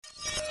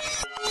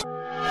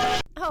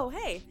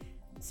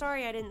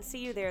Sorry I didn't see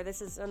you there,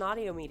 this is an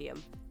audio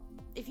medium.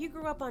 If you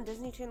grew up on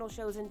Disney Channel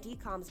shows and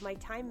DComs, my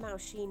Time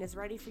Mouse Sheen is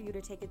ready for you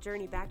to take a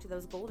journey back to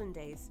those golden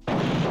days.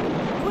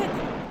 Quick!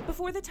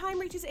 Before the time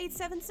reaches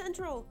 8/7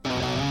 Central!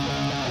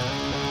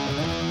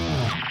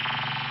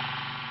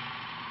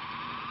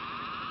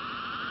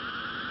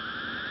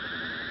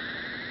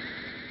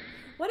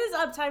 What is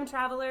up, time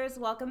travelers?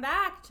 Welcome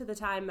back to the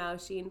Time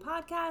Mouse Sheen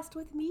podcast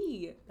with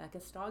me, Becca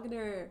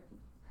Stogner.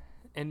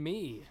 And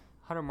me,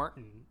 Hunter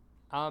Martin.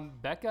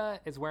 Becca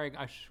is wearing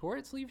a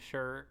short sleeve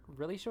shirt,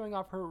 really showing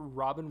off her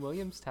Robin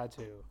Williams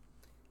tattoo.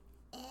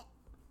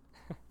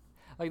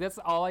 Like, that's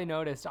all I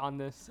noticed on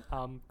this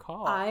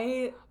call.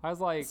 I was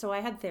like... So I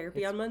had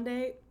therapy on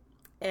Monday,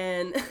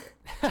 and...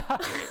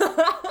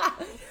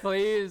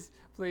 Please.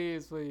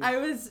 I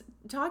was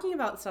talking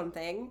about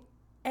something,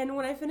 and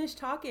when I finished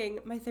talking,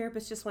 my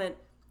therapist just went,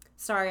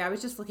 sorry, I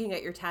was just looking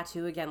at your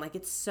tattoo again. Like,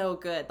 it's so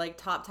good. Like,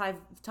 top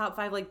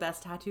five, like,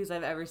 best tattoos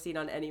I've ever seen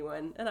on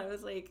anyone. And I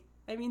was like,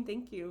 I mean,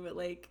 thank you, but,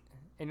 like...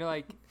 And you're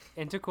like,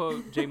 and to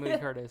quote Jamie Lee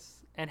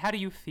Curtis, and how do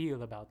you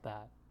feel about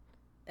that?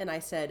 And I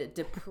said,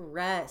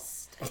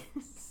 depressed.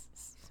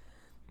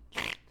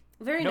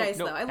 Very nice,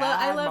 though.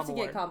 I love to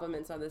get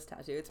compliments on this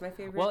tattoo. It's my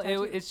favorite tattoo.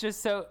 Well, it's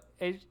just so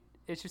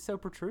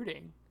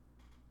protruding.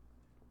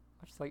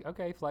 I'm just like,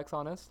 okay, flex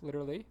on us,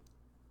 literally.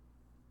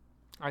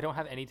 I don't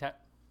have any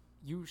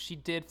She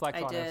did flex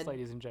on us,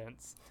 ladies and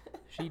gents.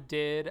 She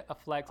did a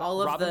flex.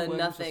 All of the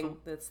nothing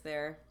that's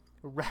there.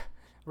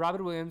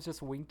 Robin Williams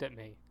just winked at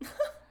me.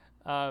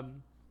 I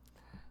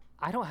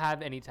don't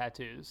have any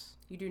tattoos.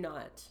 You do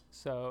not.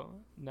 So,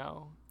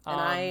 no. And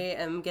I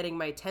am getting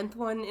my 10th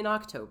one in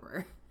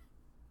October.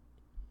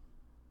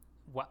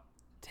 What?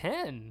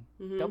 10?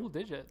 Mm-hmm. Double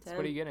digits. 10.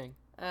 What are you getting?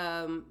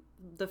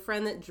 The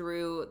friend that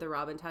drew the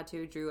Robin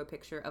tattoo drew a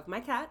picture of my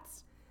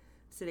cats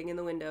sitting in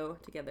the window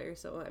together,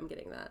 so I'm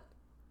getting that.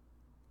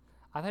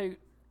 I thought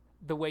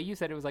the way you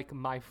said it was like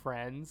my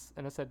friends,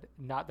 and I said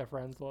not the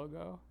Friends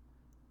logo.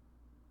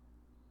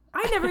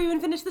 I never even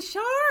finished the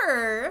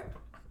show.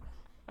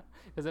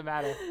 Doesn't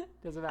matter.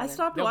 I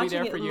stopped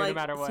watching it in like no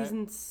matter what.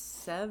 Season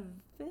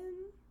 7.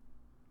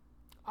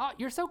 Oh,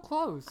 you're so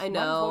close. I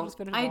know.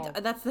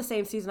 That's the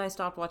same season I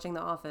stopped watching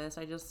The Office.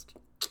 I just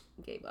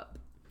gave up.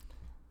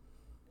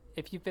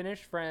 If you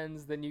finish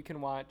Friends, then you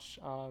can watch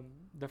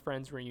the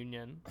Friends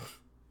reunion.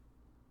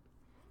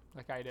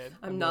 Like I did.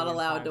 I'm not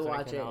allowed to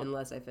watch it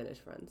unless I finish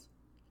Friends.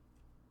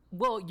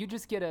 Well, you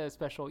just get a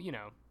special,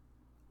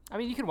 I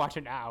mean, you can watch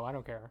it now. I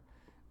don't care.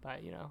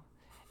 But,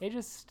 it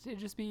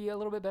just be a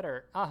little bit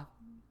better.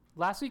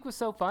 Last week was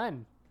so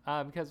fun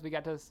because we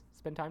got to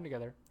spend time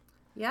together.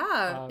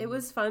 Yeah, it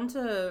was fun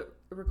to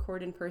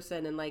record in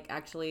person and, like,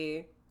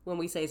 actually, when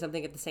we say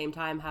something at the same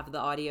time, have the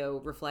audio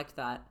reflect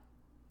that.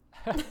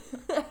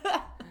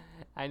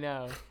 I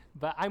know.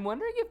 But I'm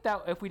wondering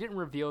if we didn't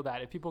reveal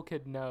that, if people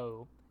could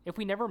know. If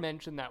we never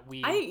mentioned that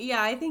we...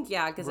 I think,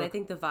 because I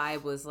think the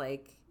vibe was,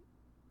 like,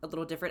 a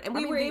little different. And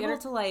we were able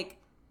to, like,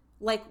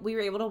 we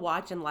were able to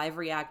watch and live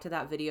react to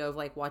that video of,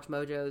 like, Watch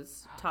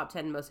Mojo's top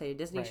 10 most hated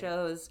Disney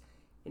shows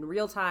in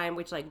real time,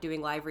 which, like,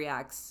 doing live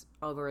reacts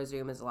over a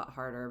Zoom is a lot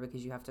harder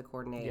because you have to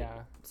coordinate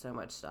so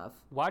much stuff.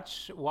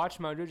 Watch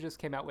Mojo just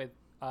came out with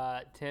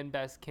 10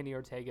 best Kenny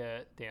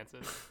Ortega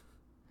dances.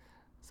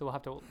 So we'll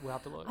have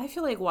to look. I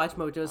feel like Watch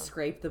Mojo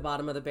scraped the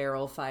bottom of the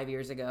barrel 5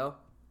 years ago.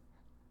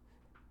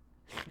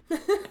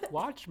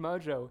 Watch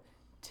Mojo,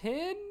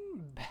 10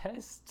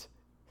 best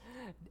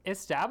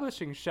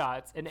establishing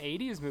shots in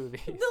 80s movies.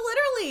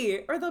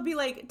 Literally! Or they'll be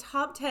like,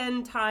 top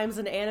 10 times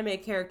an anime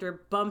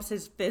character bumps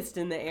his fist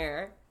in the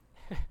air.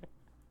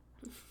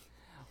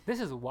 This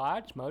is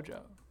Watch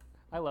Mojo.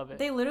 I love it.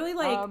 They literally,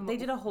 they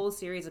did a whole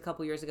series a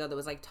couple years ago that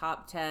was, like,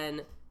 top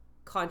 10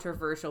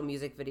 controversial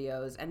music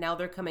videos, and now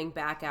they're coming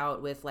back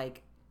out with,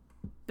 like,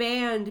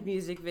 banned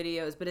music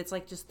videos, but it's,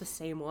 like, just the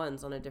same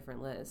ones on a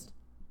different list.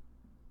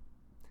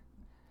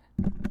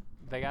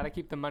 They gotta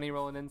keep the money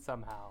rolling in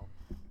somehow.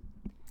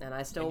 And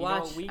I still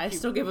watch. I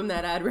still give them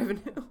that ad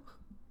revenue.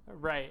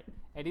 Right.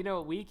 And you know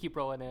what we keep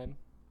rolling in?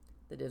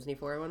 The Disney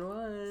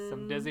 411.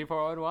 Some Disney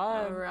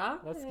 411. All right.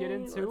 Let's get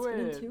into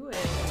it.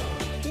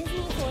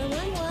 Disney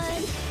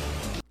 411.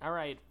 All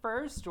right.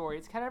 First story.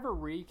 It's kind of a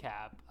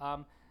recap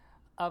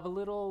of a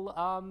little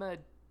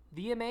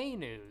VMA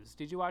news.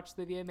 Did you watch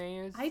the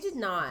VMAs? I did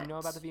not. Did you know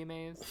about the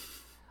VMAs?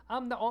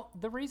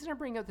 The reason I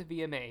bring up the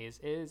VMAs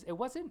is it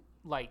wasn't,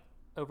 like,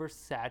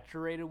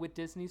 oversaturated with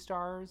Disney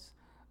stars,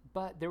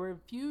 but there were a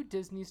few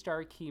Disney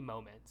star key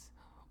moments.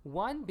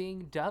 One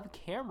being Dove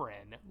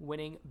Cameron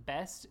winning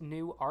Best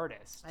New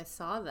Artist. I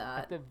saw that.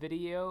 At the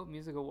Video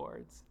Music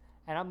Awards.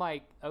 And I'm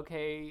like,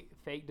 okay,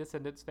 fake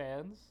Descendants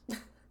fans.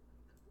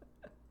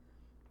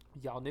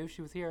 Y'all knew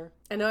she was here.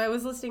 I know I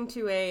was listening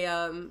to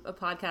a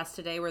podcast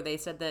today where they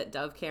said that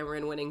Dove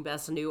Cameron winning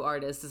Best New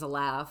Artist is a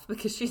laugh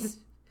because she's,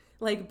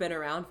 like, been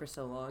around for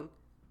so long.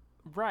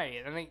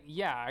 Right. I mean,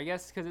 I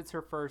guess because it's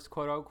her first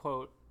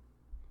quote-unquote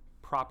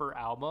proper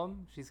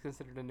album, she's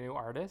considered a new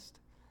artist.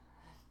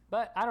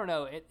 But I don't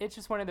know. It's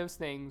just one of those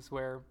things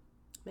where...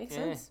 Makes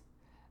sense.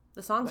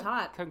 The song's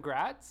hot.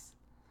 Congrats.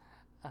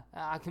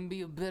 I can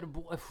be a better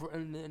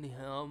boyfriend than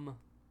him.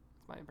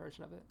 That's my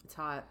impression of it. It's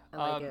hot. I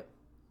like it.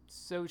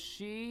 So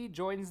she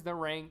joins the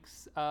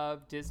ranks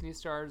of Disney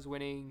stars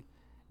winning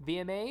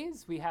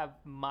VMAs. We have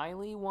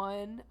Miley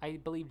won, I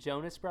believe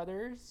Jonas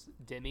Brothers,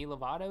 Demi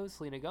Lovato,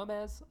 Selena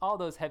Gomez, all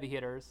those heavy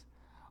hitters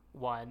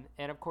won.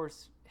 And of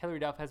course, Hilary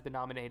Duff has been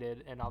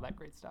nominated and all that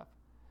great stuff.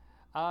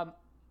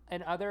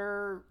 And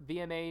other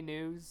VMA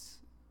news,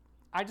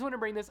 I just want to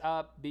bring this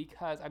up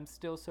because I'm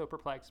still so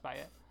perplexed by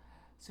it.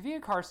 Sofia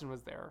Carson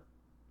was there,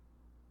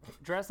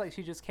 dressed like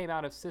she just came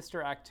out of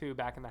Sister Act 2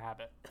 Back in the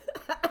Habit.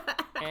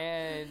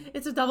 And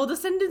it's a double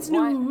Descendants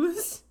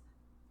news.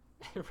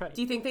 Right.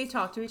 Do you think they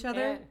talk to each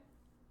other? And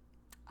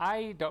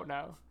I don't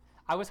know.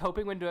 I was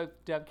hoping when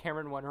Dove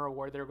Cameron won her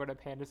award, they were going to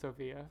pan to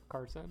Sofia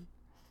Carson.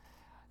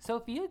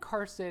 Sofia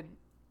Carson,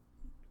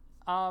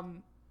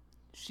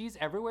 she's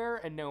everywhere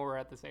and nowhere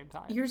at the same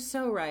time. You're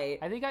so right.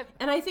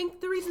 I think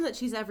the reason that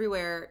she's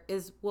everywhere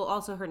is, well,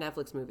 also her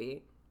Netflix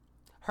movie.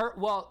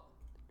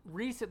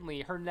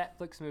 Recently, her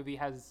Netflix movie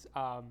has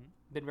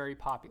been very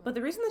popular. But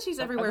the reason that she's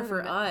everywhere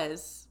for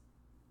us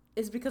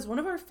is because one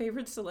of our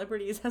favorite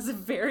celebrities has a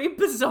very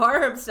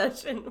bizarre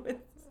obsession with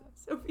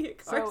Sofia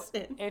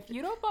Carson. So, if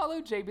you don't follow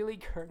Jamie Lee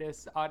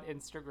Curtis on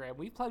Instagram,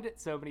 we've plugged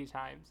it so many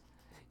times.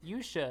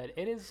 You should.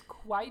 It is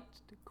quite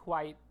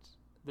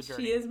the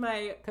journey. She is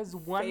my because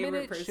 1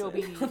 minute she'll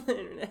be on the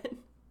internet.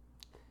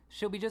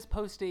 She'll be just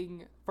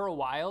posting for a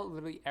while.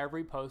 Literally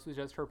every post was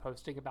just her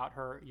posting about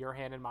your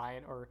hand and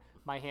mine, or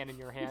my hand and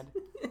your hand.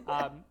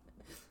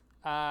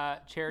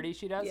 Charity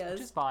she does, yes.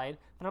 Which is fine.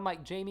 But I'm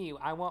like, Jamie,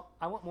 I want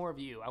more of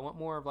you. I want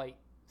more of like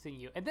seeing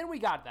you. And then we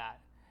got that.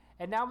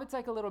 And now it's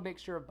like a little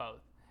mixture of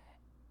both.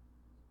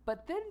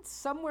 But then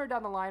somewhere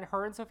down the line,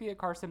 her and Sofia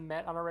Carson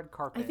met on a red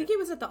carpet. I think it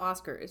was at the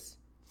Oscars.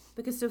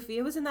 Because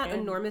Sofia was in that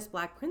enormous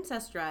black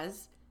princess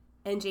dress,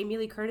 and Jamie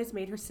Lee Curtis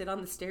made her sit on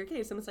the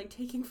staircase and was like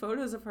taking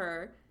photos of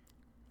her,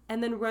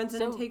 and then runs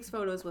in and takes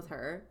photos with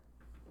her.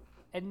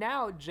 And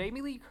now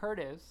Jamie Lee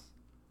Curtis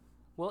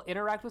will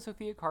interact with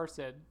Sofia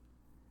Carson,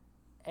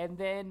 and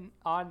then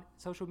on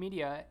social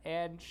media,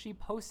 and she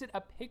posted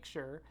a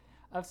picture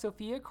of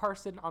Sofia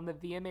Carson on the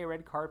VMA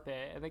red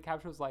carpet, and the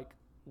caption was like,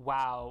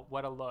 "Wow,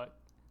 what a look!"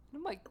 And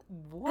I'm like,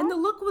 "What?" And the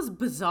look was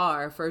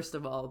bizarre, first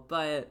of all,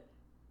 but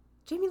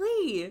Jamie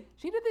Lee,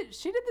 she did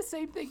the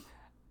same thing.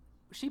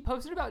 She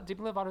posted about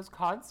Demi Lovato's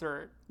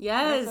concert.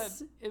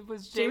 Yes, it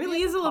was Jamie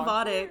Lee is a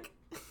Lovatic.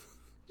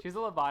 She's a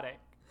Lovatic.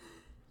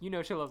 You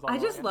know she loves. I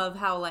just love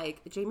how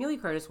like Jamie Lee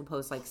Curtis will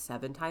post like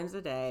 7 times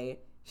a day.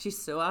 She's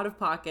so out of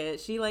pocket.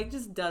 She like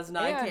just does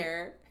not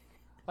care.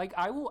 Like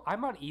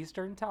I'm on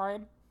Eastern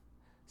time,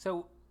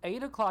 so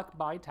 8:00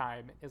 my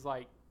time is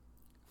like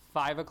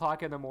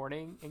 5:00 in the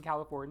morning in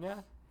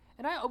California,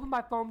 and I open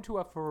my phone to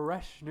a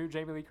fresh new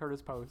Jamie Lee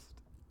Curtis post.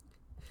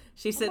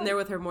 She's sitting there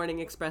with her morning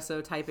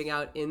espresso, typing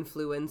out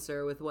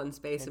influencer with one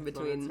space in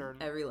between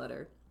every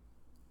letter.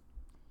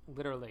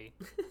 Literally.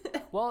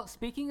 Well,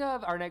 speaking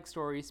of our next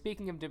story,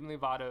 speaking of Demi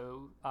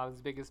Lovato, I was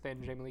the biggest fan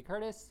of Jamie Lee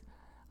Curtis.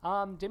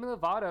 Demi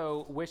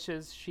Lovato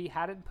wishes she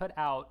hadn't put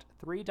out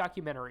 3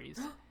 documentaries.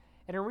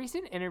 In a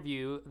recent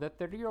interview, the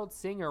 30-year-old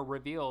singer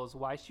reveals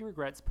why she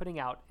regrets putting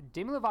out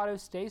Demi Lovato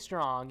Stay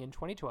Strong in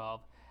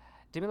 2012,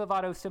 Demi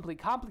Lovato Simply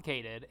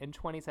Complicated in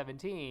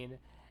 2017,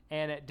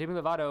 and Demi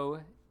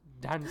Lovato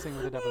Dancing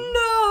with the Devil.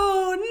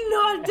 No,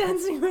 not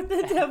Dancing with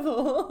the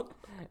Devil.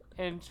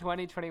 In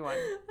 2021.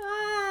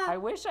 I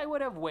wish I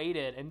would have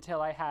waited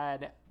until I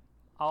had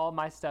all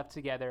my stuff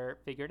together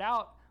figured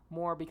out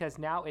more, because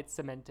now it's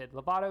cemented.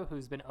 Lovato,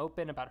 who's been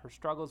open about her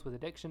struggles with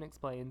addiction,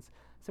 explains,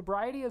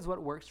 "Sobriety is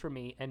what works for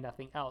me and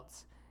nothing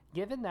else."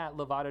 Given that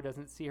Lovato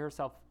doesn't see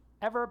herself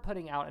ever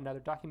putting out another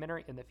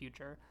documentary in the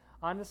future.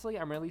 Honestly,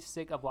 I'm really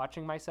sick of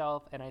watching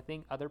myself, and I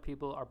think other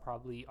people are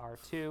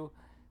too.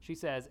 She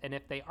says, and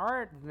if they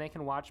aren't, then they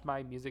can watch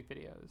my music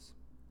videos.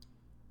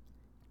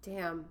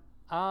 Damn.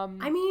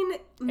 I mean,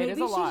 maybe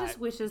she lot. Just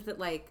wishes that,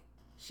 like,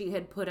 she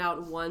had put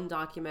out one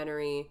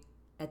documentary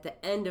at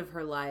the end of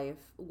her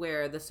life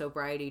where the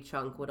sobriety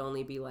chunk would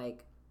only be,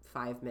 like,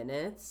 5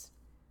 minutes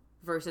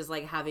versus,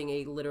 like, having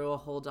a literal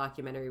whole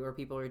documentary where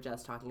people are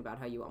just talking about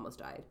how you almost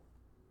died.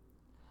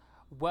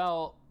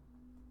 Well,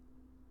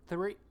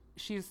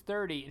 she's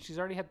 30, and she's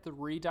already had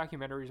 3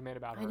 documentaries made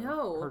about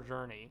her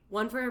journey.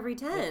 One for every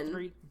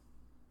 10.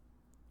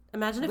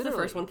 Imagine if the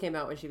first one came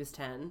out when she was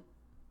 10.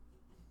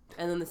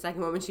 And then the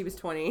second one when she was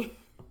 20.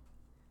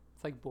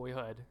 It's like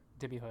Boyhood,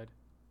 Demihood.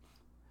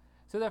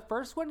 So the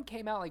first one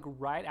came out like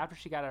right after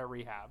she got out of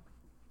rehab.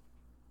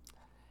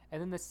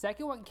 And then the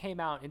second one came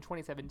out in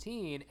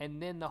 2017.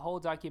 And then the whole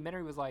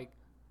documentary was like,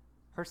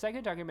 her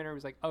second documentary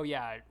was like, oh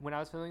yeah, when I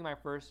was filming my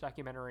first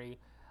documentary,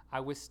 I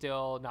was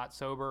still not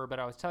sober, but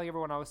I was telling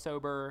everyone I was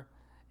sober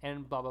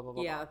and blah, blah, blah,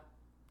 blah. Yeah.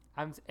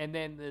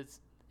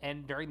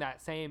 And during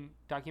that same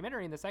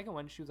documentary in the second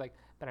one, she was like,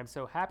 but I'm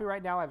so happy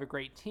right now. I have a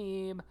great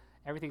team.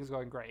 Everything's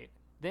going great.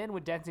 Then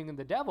with Dancing with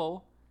the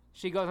Devil,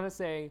 she goes on to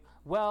say,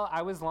 well,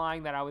 I was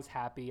lying that I was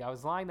happy. I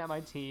was lying that my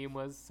team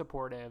was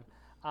supportive.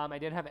 I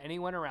didn't have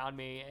anyone around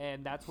me,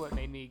 and that's what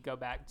made me go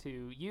back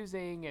to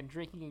using and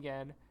drinking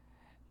again.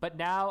 But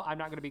now I'm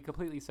not going to be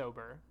completely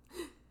sober.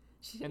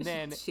 And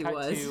then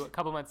to a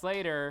couple months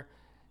later,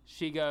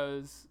 she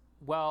goes,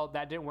 well,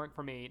 that didn't work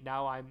for me.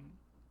 Now I'm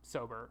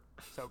sober.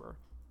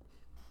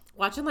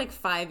 Watch in like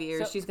 5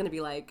 years, she's going to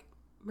be like,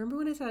 remember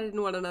when I said I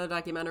didn't want another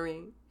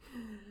documentary?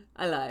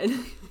 I lied.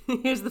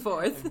 Here's the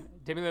fourth.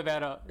 Demi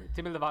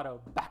Lovato,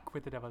 back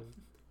with the devil.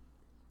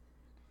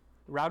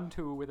 Round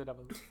 2 with the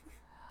devil.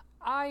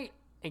 And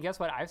guess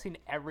what? I've seen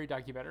every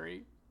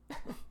documentary.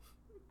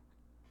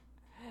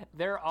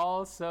 They're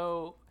all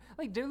so...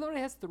 Like, Demi Lovato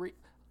has 3...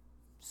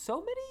 So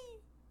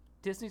many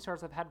Disney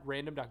stars have had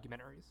random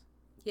documentaries.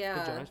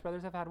 Yeah. The Jonas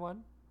Brothers have had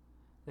one.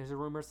 There's a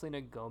rumor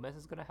Selena Gomez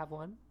is going to have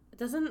one.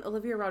 Doesn't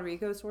Olivia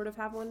Rodrigo sort of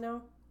have one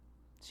now?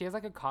 She has,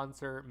 like, a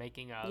concert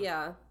making of.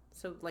 Yeah.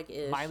 So, like,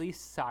 ish. Miley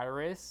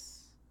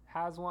Cyrus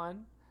has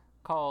one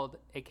called...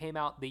 It came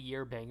out the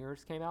year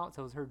Bangers came out.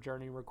 So it was her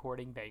journey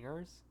recording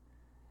Bangers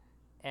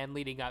and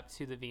leading up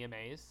to the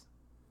VMAs.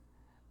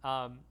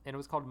 And it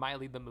was called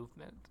Miley the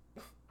Movement.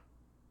 And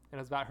it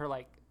was about her,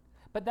 like...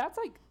 But that's,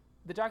 like...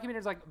 The documentary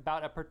is, like,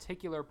 about a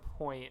particular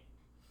point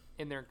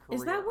in their career.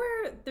 Is that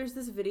where there's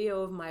this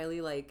video of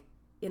Miley, like,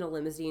 in a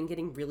limousine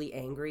getting really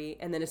angry,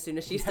 and then as soon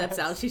as she steps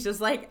out, she's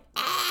just like,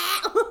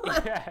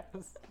 ah!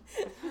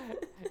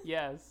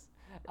 Yes.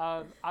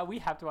 We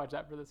have to watch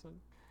that for this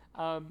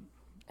one.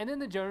 And then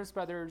the Jonas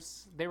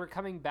Brothers, they were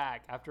coming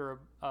back after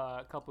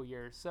a couple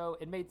years, so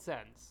it made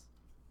sense.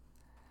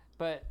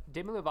 But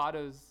Demi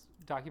Lovato's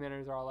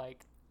documentaries are all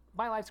like,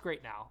 my life's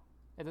great now.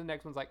 And then the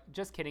next one's like,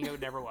 just kidding, it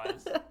never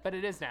was. But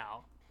it is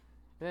now.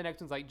 And the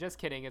next one's like, just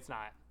kidding, it's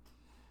not.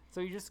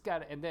 So you just got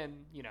to, and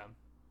then,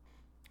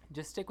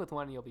 just stick with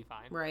one and you'll be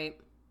fine. Right.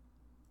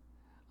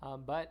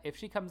 But if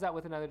she comes out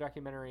with another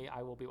documentary,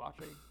 I will be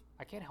watching.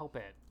 I can't help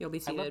it. You'll be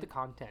seated. I love the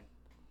content.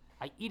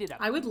 I eat it up.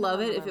 I would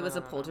love it if it was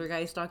a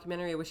Poltergeist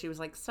documentary where she was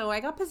like, so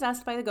I got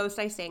possessed by the ghost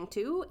I sang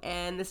to,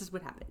 and this is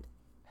what happened.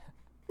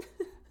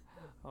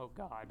 Oh,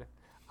 God.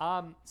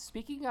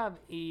 Speaking of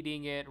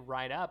eating it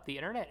right up, the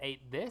internet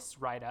ate this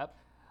right up.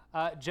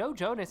 Joe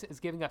Jonas is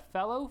giving a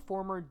fellow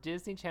former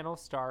Disney Channel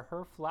star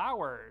her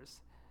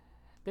flowers.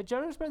 The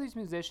Jonas Brothers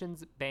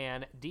musicians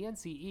band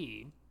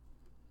DNCE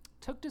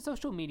took to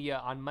social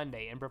media on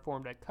Monday and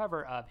performed a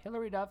cover of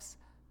Hilary Duff's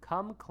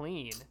Come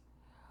Clean.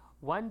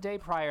 One day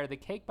prior, the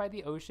Cake by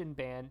the Ocean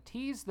band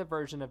teased the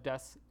version of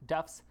Duff's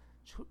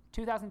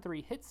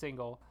 2003 hit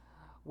single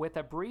with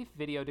a brief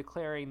video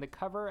declaring the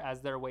cover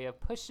as their way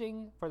of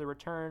pushing for the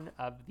return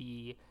of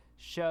the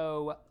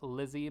show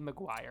Lizzie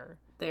McGuire.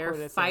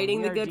 They're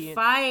fighting the good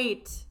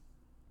fight.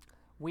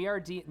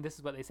 This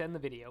is what they said in the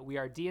video. We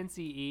are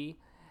DNCE,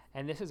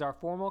 and this is our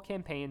formal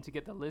campaign to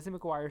get the Lizzie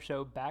McGuire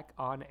show back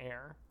on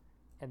air.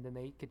 And then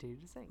they continue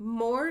to sing.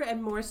 More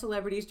and more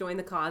celebrities join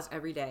the cause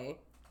every day.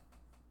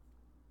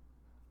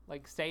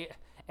 Like,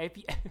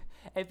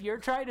 if you're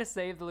trying to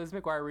save the Lizzie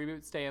McGuire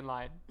reboot, stay in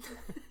line.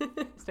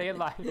 Stay in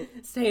line.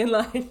 Stay in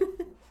line.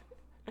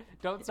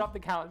 Don't stop the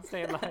count.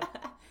 Stay in line.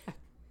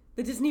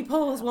 The Disney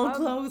polls won't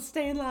close.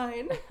 Stay in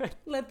line.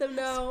 Let them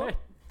know.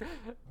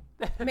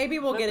 Maybe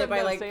we'll get it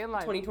by like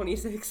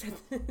 2026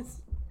 at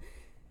this.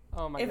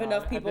 Oh my God. If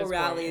enough people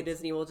rally at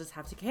Disney, we'll just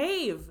have to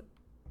cave.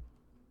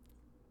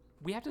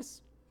 We have to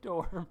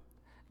storm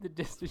the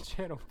Disney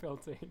Channel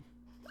building.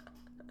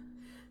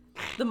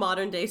 The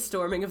modern day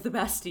storming of the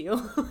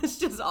Bastille. It's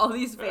just all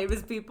these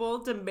famous people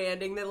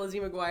demanding that Lizzie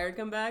McGuire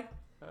come back.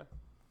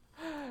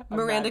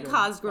 Miranda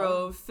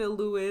Cosgrove, Phil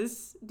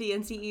Lewis,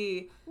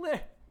 DNCE.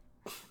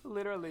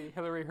 Literally,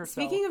 Hillary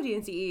herself. Speaking of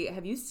DNCE,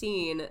 have you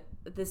seen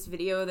this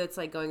video that's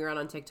like going around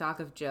on TikTok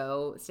of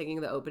Joe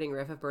singing the opening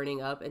riff of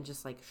Burning Up and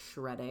just like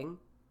shredding?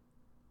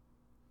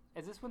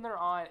 Is this when they're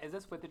on? Is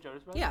this with the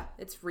Jonas Brothers? Yeah,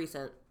 it's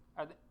recent.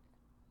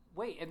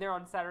 Wait, and they're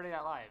on Saturday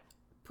Night Live?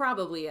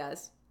 Probably,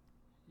 yes.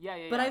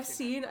 Yeah. But I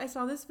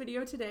saw this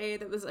video today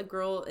that was a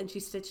girl and she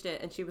stitched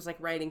it and she was like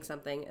writing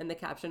something and the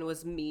caption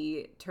was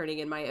me turning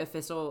in my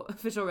official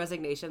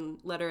resignation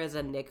letter as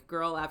a Nick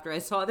girl after I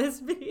saw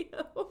this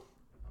video.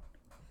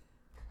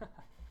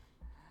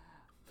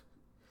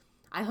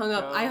 I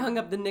hung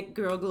up the Nick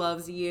girl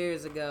gloves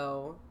years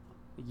ago.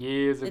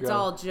 It's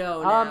all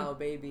Joe now,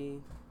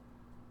 baby.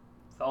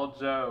 It's all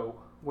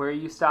Joe. Where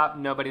you stop,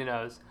 nobody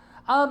knows.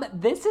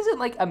 This isn't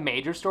like a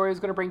major story I was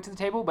going to bring to the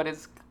table, but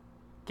it's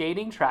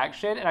gaining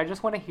traction, and I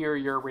just want to hear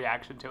your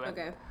reaction to it.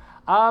 Okay.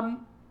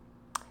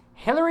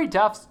 Hilary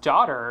Duff's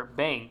daughter,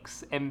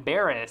 Banks,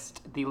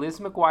 embarrassed the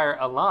Liz McGuire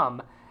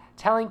alum,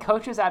 telling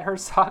coaches at her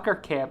soccer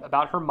camp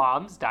about her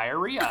mom's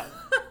diarrhea.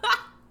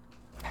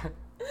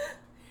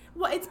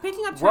 Well, it's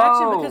picking up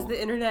traction because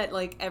the internet,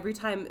 like, every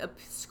time a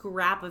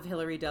scrap of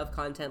Hilary Duff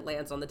content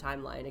lands on the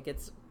timeline, it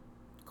gets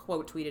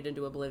quote tweeted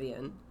into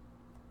oblivion.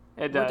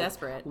 It does. We're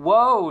desperate.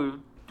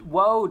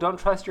 Whoa, don't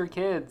trust your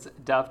kids,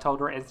 Duff told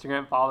her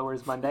Instagram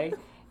followers Monday.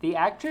 The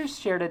actress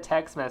shared a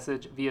text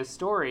message via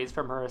stories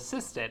from her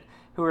assistant,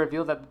 who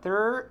revealed that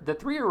the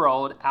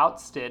 3-year-old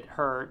ousted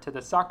her to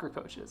the soccer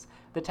coaches.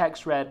 The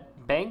text read,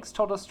 Banks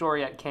told a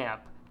story at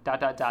camp.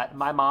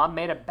 My mom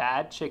made a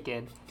bad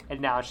chicken, and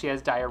now she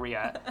has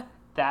diarrhea.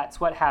 That's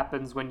what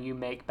happens when you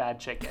make bad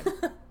chicken.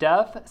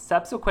 Duff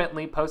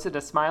subsequently posted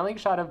a smiling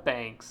shot of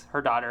Banks,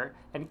 her daughter,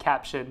 and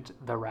captioned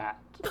the rat.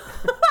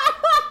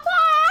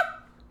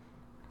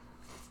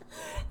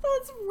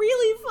 That's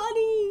really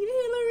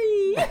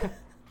funny, Hillary.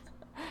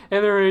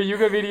 Hillary, you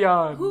can be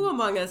on. Who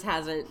among us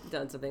hasn't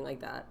done something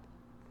like that?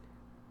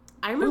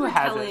 I remember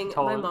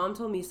my mom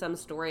told me some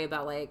story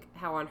about like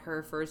how on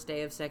her first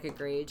day of second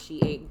grade she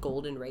ate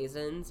golden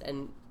raisins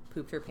and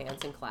pooped her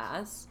pants in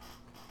class,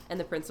 and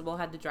the principal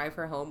had to drive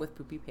her home with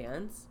poopy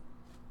pants.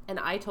 And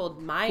I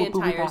told my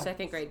entire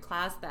second grade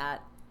class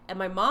that, and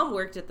my mom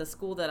worked at the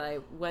school that I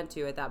went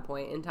to at that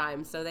point in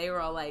time, so they were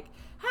all like,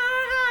 ha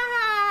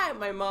ha ha!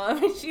 My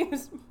mom, she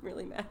was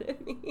really mad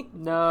at me.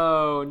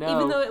 No.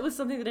 Even though it was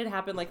something that had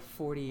happened like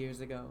 40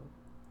 years ago.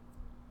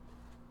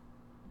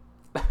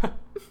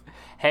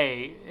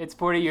 Hey, it's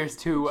 40 years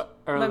too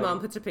early. My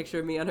mom puts a picture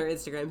of me on her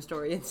Instagram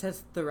story and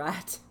says, the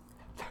rat.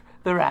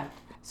 The rat.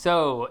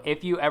 So,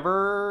 if you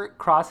ever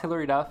cross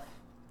Hillary Duff,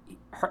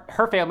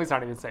 her family's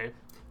not even safe.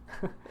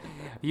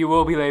 You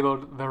will be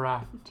labeled the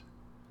rat.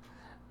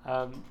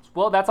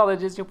 Well, that's all the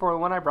Disney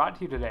 401 I brought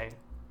to you today.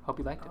 Hope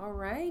you liked it. All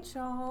right,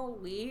 y'all.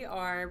 We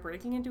are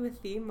breaking into a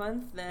theme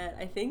month that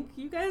I think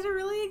you guys are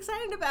really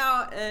excited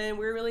about, and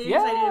we're really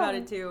excited about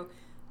it too.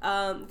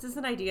 This is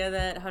an idea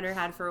that Hunter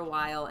had for a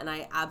while, and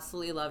I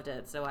absolutely loved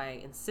it, so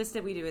I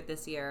insisted we do it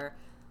this year.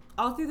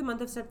 All through the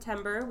month of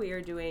September, we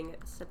are doing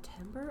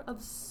September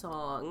of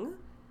Song,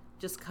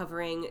 just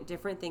covering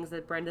different things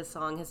that Brenda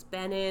Song has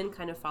been in,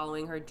 kind of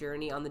following her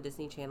journey on the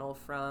Disney Channel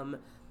from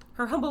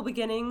her humble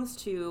beginnings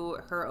to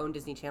her own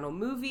Disney Channel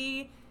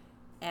movie.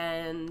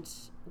 And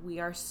we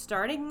are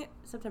starting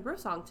September of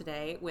Song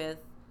today with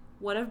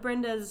one of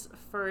Brenda's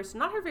first,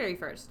 not her very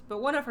first,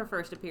 but one of her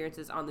first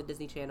appearances on the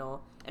Disney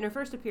Channel, and her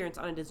first appearance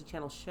on a Disney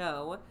Channel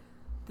show,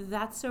 the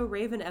That's So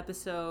Raven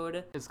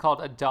episode. It's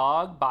called A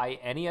Dog by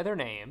Any Other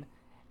Name,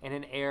 and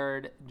it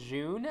aired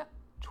June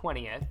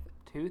 20th,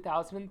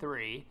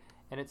 2003,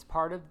 and it's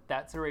part of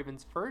That's So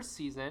Raven's first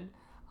season.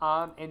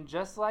 And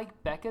just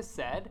like Becca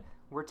said,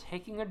 we're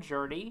taking a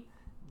journey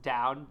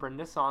down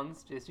Brenda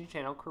Song's Disney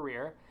Channel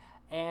career,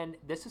 and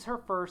this is her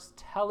first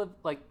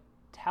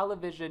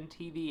television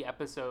TV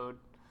episode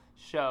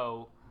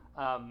show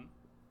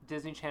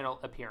Disney Channel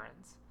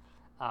appearance.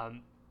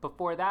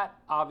 Before that,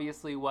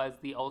 obviously, was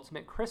The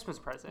Ultimate Christmas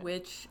Present.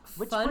 Which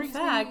fun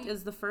fact,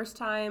 is the first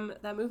time,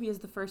 that movie is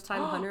the first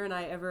time Hunter and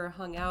I ever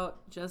hung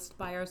out just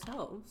by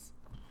ourselves.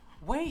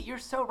 Wait, you're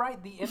so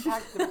right. The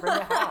impact that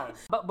Brenda has.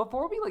 But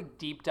before we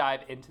deep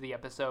dive into the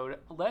episode,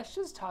 let's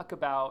just talk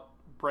about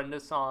Brenda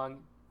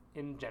Song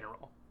in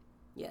general.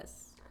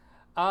 Yes.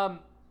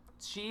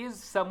 She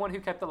is someone who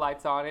kept the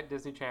lights on at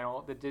Disney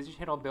Channel. The Disney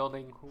Channel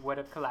building would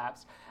have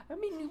collapsed. I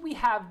mean, we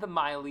have the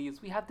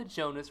Mileys, we have the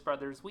Jonas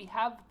Brothers, we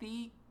have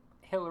the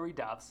Hillary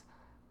Duffs,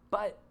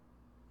 but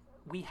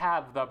we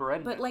have the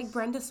Brendas. But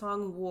Brenda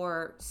Song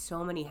wore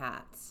so many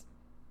hats.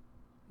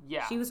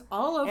 Yeah. She was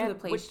all over the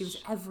place. She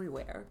was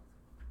everywhere.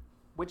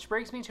 Which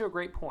brings me to a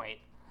great point.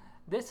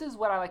 This is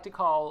what I like to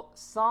call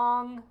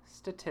song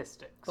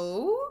statistics.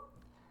 Oh?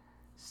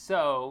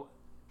 So,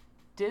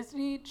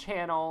 Disney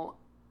Channel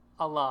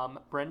alum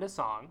Brenda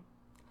Song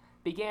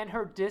began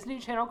her Disney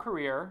Channel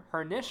career,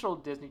 her initial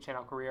Disney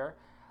Channel career,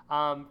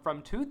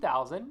 from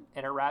 2000,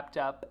 and it wrapped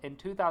up in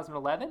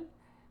 2011.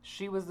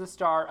 She was the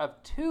star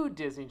of 2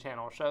 Disney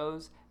Channel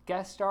shows,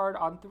 guest starred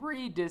on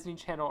 3 Disney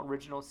Channel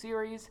original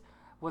series,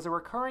 was a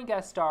recurring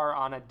guest star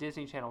on a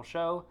Disney Channel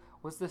show,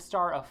 was the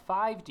star of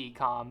 5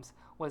 DComs,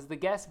 was the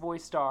guest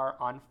voice star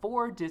on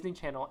 4 Disney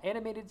Channel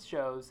animated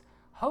shows,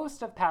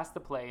 host of Pass the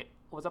Plate,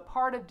 was a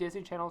part of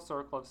Disney Channel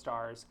Circle of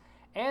Stars,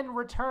 and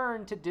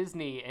returned to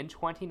Disney in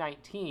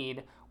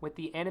 2019 with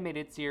the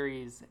animated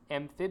series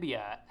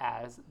Amphibia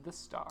as the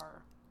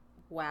star.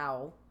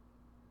 Wow.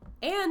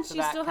 And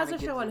she still has a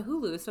show on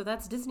Hulu, so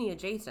that's Disney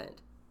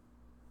adjacent.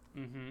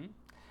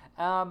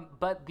 Mm-hmm.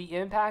 But the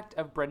impact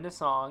of Brenda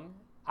Song,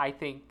 I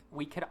think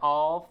we could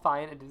all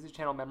find a Disney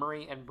Channel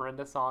memory, and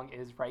Brenda Song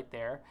is right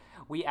there.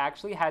 We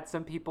actually had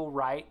some people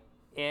write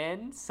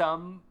in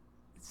some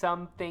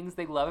things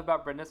they love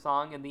about Brenda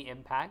Song and the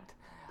impact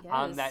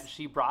that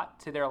she brought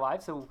to their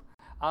lives. So,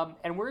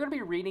 and we're going to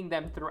be reading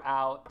them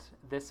throughout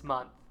this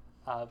month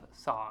of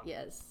Song.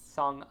 Yes.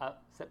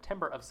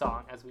 September of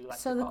Song, as we like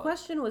to call it. So the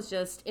question was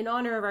just, in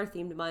honor of our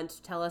themed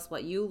month, tell us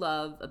what you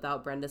love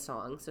about Brenda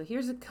Song. So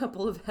here's a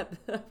couple of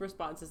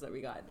responses that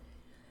we got.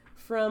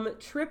 From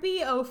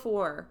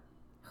Trippy04,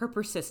 her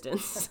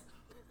persistence.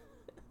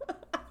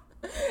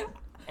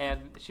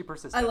 And she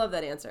persisted. I love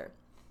that answer.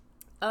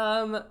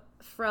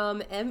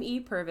 From M.E.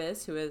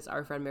 Purvis, who is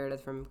our friend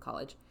Meredith from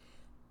college.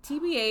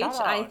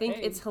 TBH, I think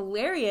it's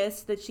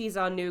hilarious that she's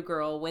on New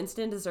Girl.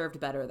 Winston deserved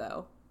better,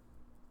 though.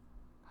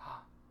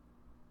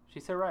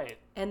 She's so right.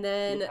 And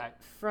then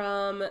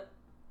from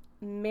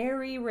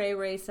Mary Ray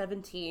Ray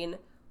 17,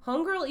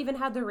 Homegirl even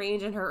had the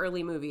range in her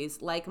early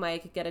movies, like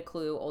Mike, Get a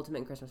Clue,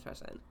 Ultimate Christmas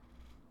Present.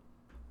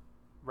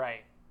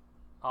 Right.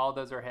 All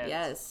those are hits.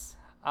 Yes.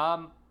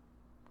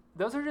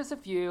 those are just a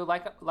few.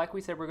 Like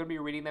we said, we're going to be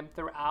reading them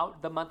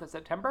throughout the month of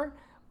September.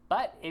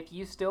 But if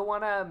you still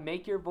want to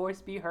make your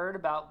voice be heard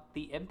about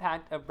the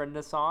impact of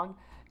Brenda's song,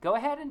 go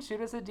ahead and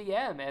shoot us a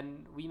DM,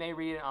 and we may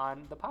read it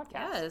on the podcast.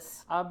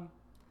 Yes.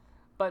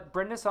 But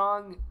Brenda's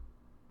song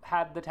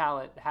had the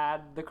talent,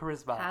 had the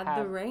charisma,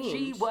 had the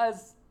range.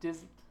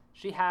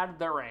 She had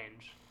the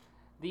range,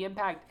 the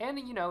impact, and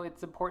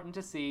it's important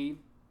to see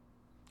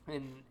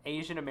an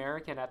Asian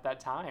American at that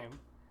time.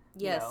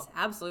 Yes,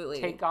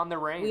 absolutely. Take on the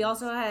reins. We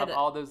also had of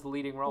all those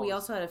leading roles. We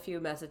also had a few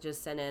messages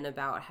sent in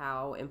about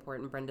how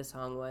important Brenda's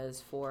song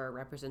was for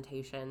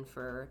representation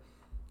for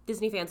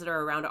Disney fans that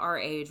are around our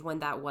age when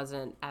that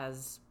wasn't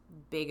as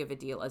big of a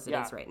deal as it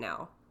is right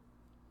now.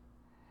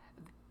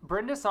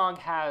 Brenda's song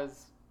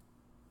has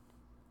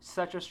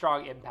such a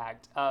strong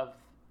impact of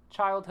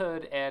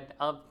childhood and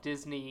of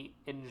Disney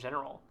in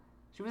general.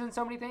 She was in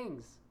so many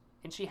things,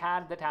 and she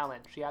had the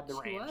talent. She had the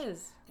range. She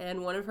was.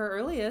 And one of her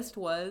earliest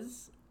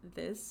was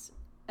this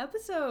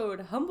episode,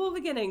 Humble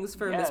Beginnings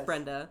for Miss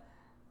Brenda.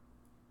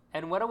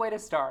 And what a way to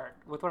start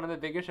with one of the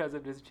biggest shows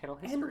of Disney Channel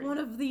history. And one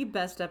of the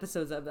best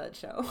episodes of that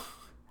show.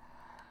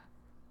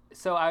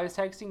 So I was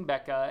texting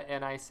Becca,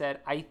 and I said,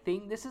 I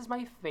think this is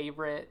my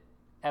favorite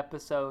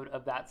episode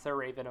of That's So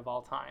Raven of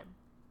all time.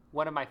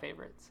 One of my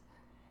favorites.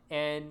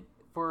 And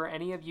for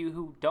any of you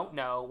who don't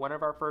know, one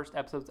of our first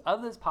episodes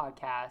of this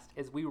podcast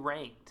is we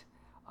ranked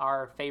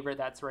our favorite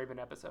That's So Raven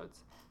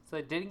episodes. So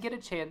I didn't get a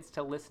chance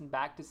to listen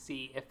back to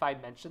see if I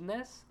mentioned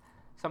this.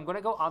 So I'm going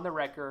to go on the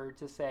record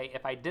to say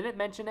if I didn't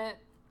mention it,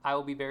 I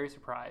will be very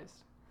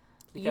surprised.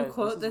 You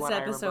quote this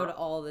episode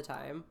all the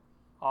time.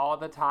 All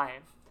the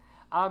time.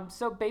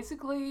 So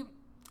basically,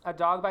 A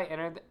Dog by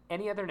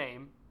Any Other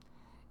Name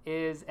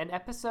is an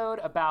episode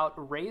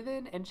about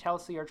Raven and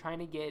Chelsea are trying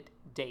to get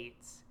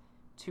dates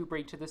to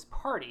bring to this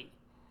party.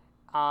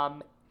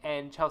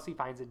 And Chelsea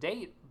finds a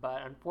date,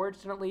 but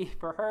unfortunately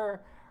for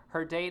her,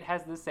 her date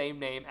has the same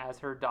name as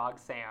her dog,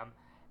 Sam.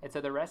 And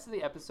so the rest of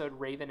the episode,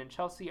 Raven and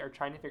Chelsea are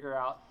trying to figure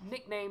out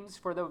nicknames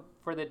for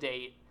the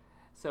date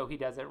so he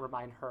doesn't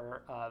remind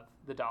her of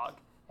the dog.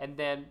 And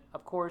then,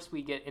 of course,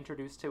 we get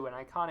introduced to an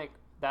iconic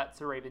That's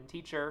So Raven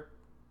teacher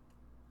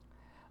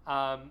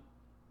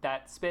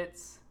that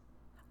spits.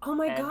 Oh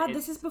my God,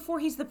 this is before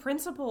he's the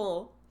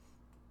principal.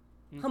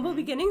 Mm-hmm. Humble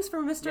Beginnings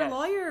for Mr.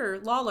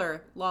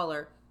 Lawler.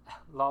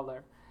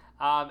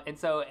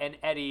 And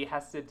Eddie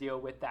has to deal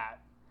with that.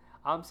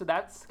 So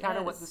that's kind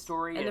of what the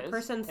story is. And the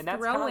person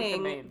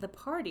throwing the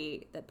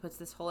party that puts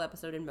this whole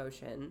episode in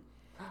motion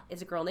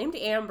is a girl named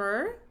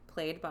Amber,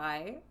 played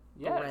by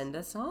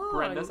Brenda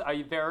Song.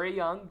 A very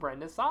young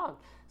Brenda Song.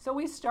 So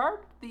we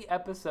start the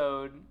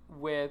episode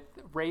with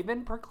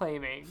Raven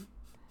proclaiming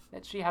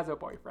that she has a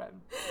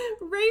boyfriend.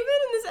 Raven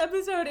in this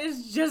episode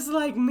is just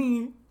like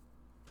me.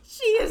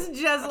 She is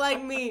just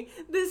like me.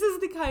 This is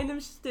the kind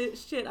of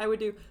shit I would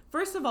do.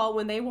 First of all,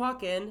 when they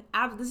walk in,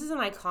 this is an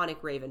iconic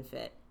Raven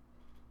fit.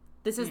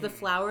 This is the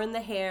flower in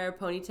the hair,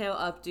 ponytail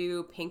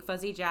updo, pink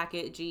fuzzy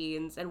jacket,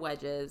 jeans, and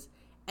wedges.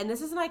 And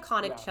this is an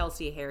iconic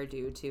Chelsea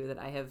hairdo, too, that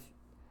I have...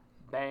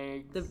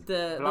 Bangs.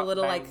 The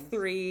little, bangs.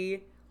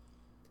 3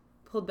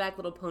 pulled back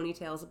little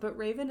ponytails. But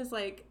Raven is,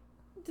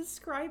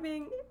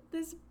 describing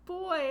this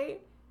boy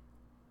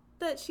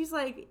that she's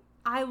like...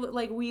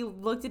 we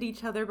looked at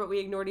each other, but we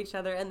ignored each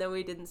other, and then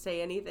we didn't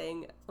say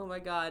anything. Oh, my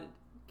God.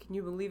 Can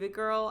you believe it,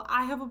 girl?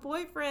 I have a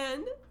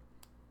boyfriend.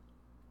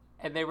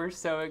 And they were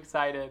so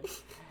excited.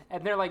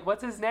 And they're like,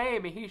 what's his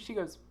name? And she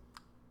goes,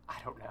 I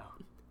don't know.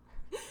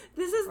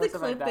 This is the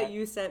clip that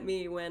you sent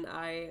me when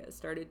I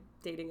started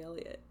dating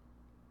Elliot.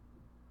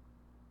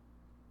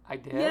 I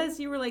did? Yes,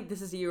 you were like,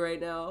 this is you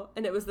right now.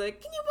 And it was like,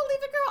 can you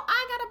believe it, girl?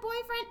 I got a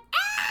boyfriend.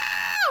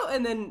 Ow!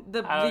 And then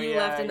you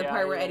left in the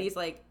part where Eddie's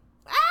like,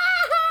 ah!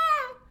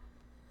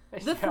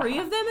 The 3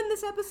 of them in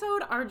this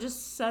episode are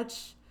just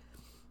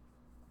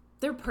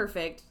they're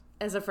perfect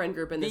as a friend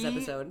group in this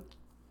episode.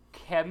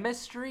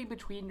 Chemistry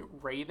between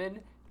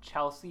Raven,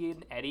 Chelsea,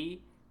 and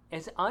Eddie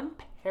is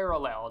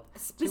unparalleled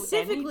to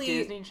any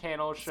Disney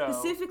Channel show.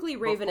 Specifically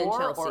Raven and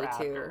Chelsea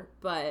too,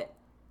 but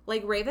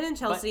Raven and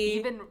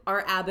Chelsea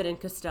are Abbott and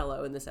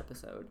Costello in this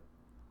episode.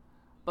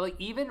 But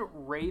even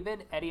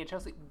Raven, Eddie, and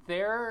Chelsea,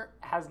 there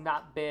has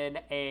not been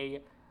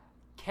a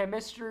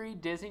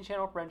Disney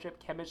Channel friendship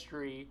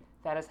chemistry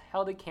that has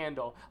held a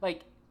candle.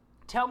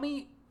 Tell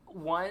me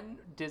one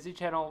Disney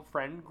Channel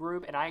friend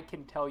group, and I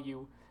can tell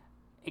you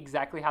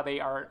exactly how they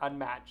are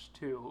unmatched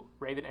to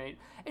Raven and Eddie.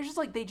 It's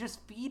just they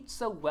just feed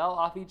so well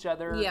off each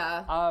other.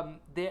 Yeah.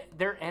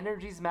 Their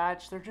energies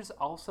match. They're just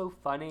all so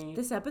funny.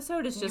 This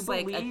episode is just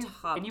a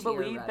top and you tier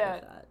believe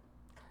that.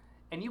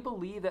 And you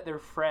believe that they're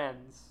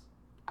friends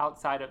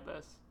outside of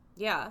this.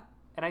 Yeah.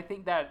 And I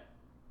think that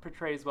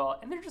portrays well.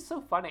 And they're just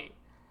so funny.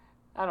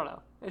 I don't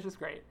know. It's just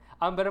great.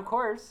 But of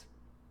course,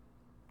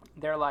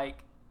 they're like,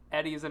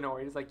 Eddie's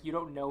annoyed. He's like, you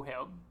don't know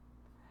him.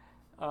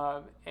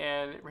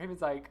 And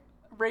Raven's like,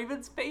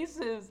 Raven's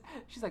faces.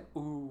 She's like,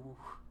 ooh,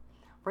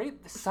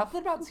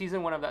 Something about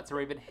season 1 of That's So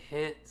Raven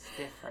hits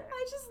different.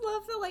 I just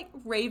love that, like,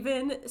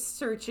 Raven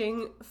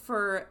searching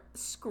for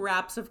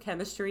scraps of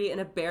chemistry in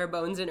a bare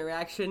bones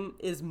interaction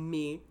is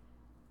me.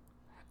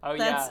 Oh,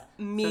 That's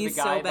me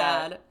so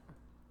bad.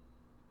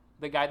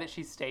 The guy that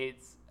she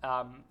states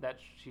that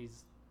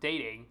she's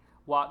dating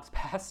walks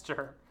past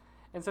her.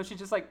 And so she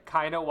just, like,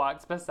 kind of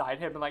walks beside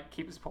him and, like,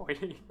 keeps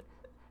pointing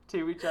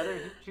to each other.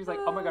 She's like,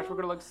 oh my gosh, we're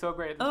going to look so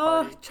great at this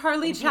party.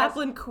 Charlie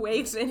Chaplin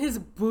quakes in his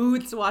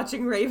boots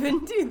watching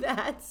Raven do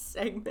that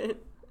segment.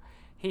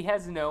 He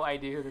has no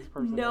idea who this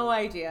person is. No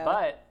idea.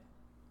 But,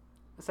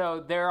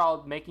 so they're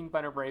all making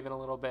fun of Raven a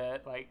little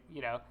bit, like,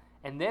 you know.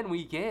 And then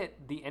we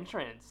get the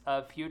entrance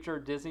of future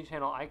Disney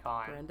Channel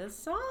icon Brenda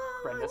Song.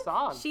 Brenda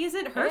Song. She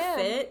isn't her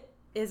fit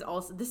is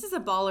also, this is a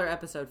baller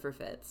episode for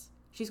Fitz.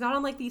 She's got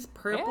on, like, these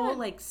purple,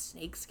 like,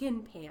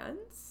 snakeskin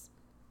pants.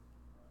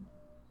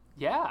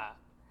 Yeah.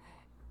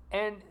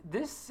 And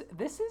this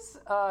is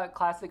a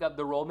classic of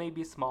the role may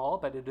be small,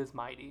 but it is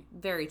mighty.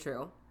 Very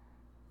true.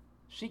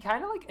 She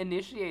kind of, like,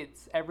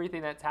 initiates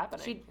everything that's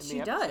happening.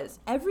 She does.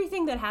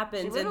 Everything that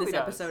happens in this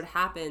episode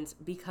happens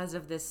because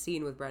of this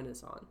scene with Brenda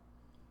Song.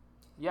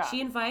 Yeah.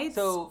 She invites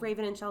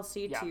Raven and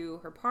Chelsea to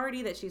her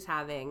party that she's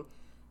having,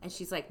 and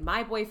she's like,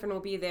 my boyfriend will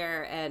be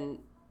there, and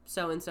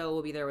so-and-so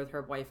will be there with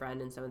her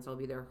boyfriend, and so-and-so will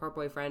be there with her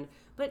boyfriend.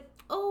 But,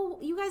 oh,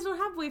 you guys don't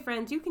have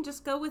boyfriends. You can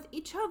just go with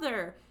each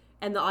other.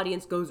 And the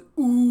audience goes,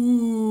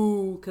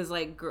 ooh, because,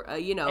 like,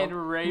 you know,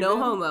 Raven, no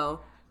homo.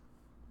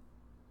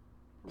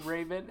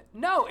 Raven?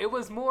 No, it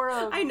was more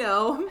of... I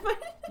know.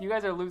 You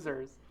guys are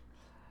losers.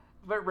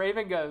 But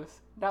Raven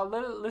goes, now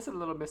listen,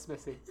 little Miss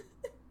Missy.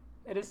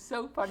 It is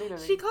so funny to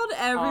me. She called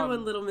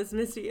everyone Little Miss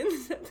Missy in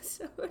this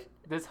episode.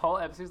 This whole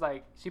episode's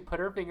like, she put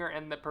her finger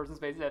in the person's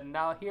face and said,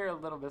 now here,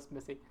 Little Miss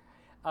Missy.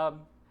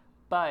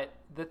 But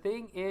the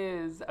thing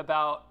is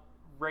about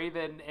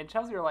Raven and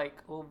Chelsea are like,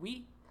 well,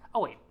 oh,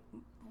 wait.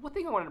 One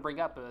thing I wanted to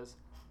bring up is,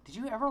 did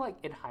you ever, like,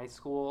 in high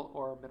school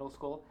or middle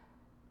school,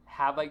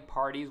 have, like,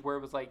 parties where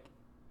it was like,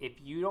 if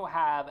you don't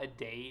have a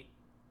date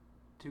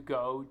to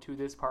go to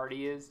this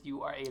party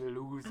you are a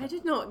loser? I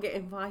did not get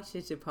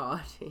invited to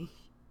party.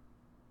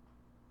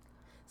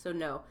 So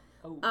no.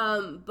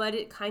 Oh. But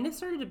it kind of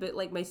started a bit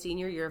like my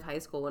senior year of high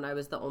school when I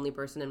was the only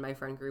person in my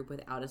friend group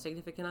without a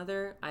significant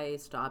other. I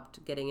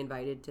stopped getting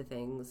invited to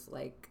things,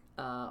 like,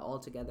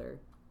 altogether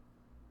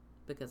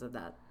because of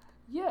that.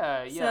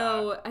 Yeah.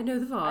 So I know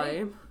the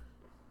vibe.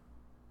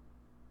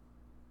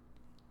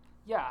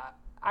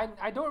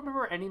 I don't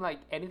remember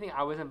anything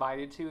I was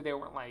invited to. They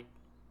weren't like,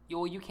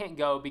 well, you can't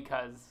go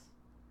because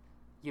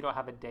you don't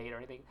have a date or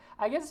anything.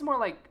 I guess it's more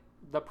like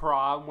the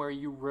prom where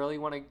you really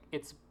want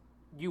to.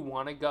 You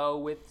want to go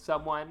with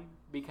someone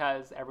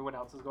because everyone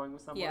else is going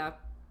with someone. Yeah.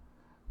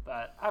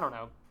 But I don't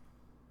know.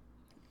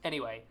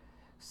 Anyway,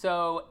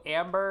 so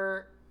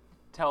Amber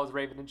tells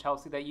Raven and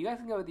Chelsea that you guys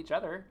can go with each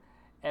other.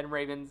 And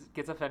Raven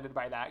gets offended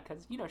by that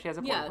because, you know, she has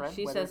a boyfriend. Yeah,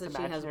 she says that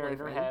she has a boyfriend. In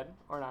her head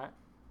or not.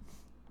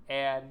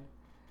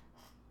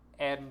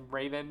 And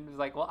Raven is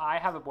like, well, I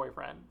have a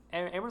boyfriend.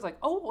 And Amber's like,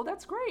 oh, well,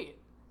 that's great.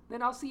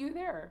 Then I'll see you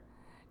there.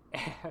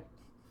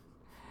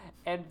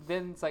 And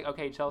then it's like,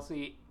 okay,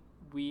 Chelsea,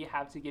 we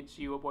have to get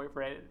you a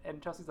boyfriend.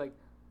 And Chelsea's like,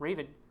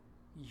 Raven,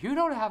 you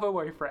don't have a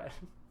boyfriend.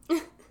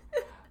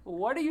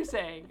 What are you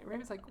saying? And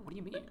Raven's like, what do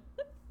you mean?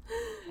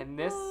 And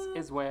this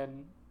is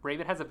when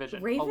Raven has a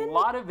vision. Raven a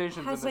lot of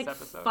visions has, in this like,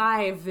 episode.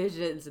 5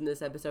 visions in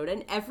this episode.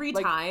 And every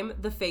time,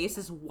 the face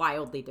is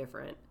wildly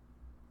different.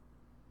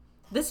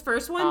 This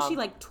first one, she,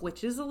 like,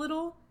 twitches a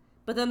little.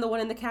 But then the one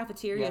in the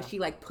cafeteria, she,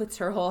 like, puts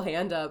her whole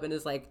hand up and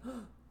is like...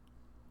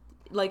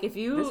 Like, if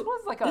you...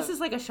 This is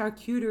like a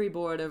charcuterie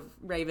board of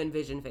Raven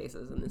vision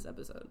faces in this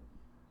episode.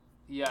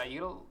 Yeah, you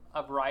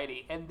get a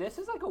variety. And this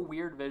is, like, a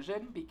weird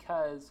vision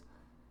because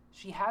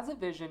she has a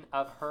vision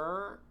of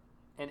her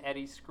and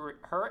Eddie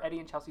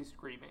and Chelsea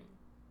screaming.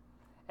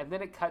 And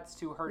then it cuts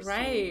to her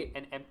seeing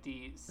an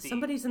empty seat.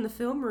 Somebody's in the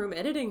film room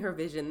editing her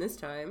vision this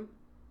time.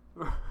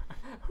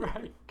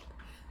 Right.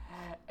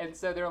 And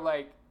so they're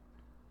like,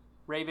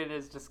 Raven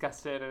is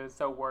disgusted and is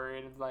so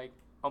worried and is like,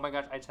 oh my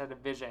gosh, I just had a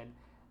vision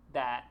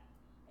that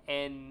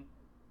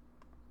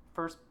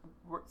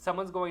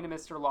someone's going to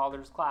Mr.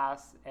 Lawler's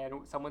class and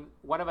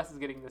one of us is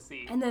getting the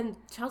seat. And then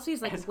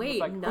Chelsea's like,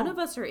 wait, none of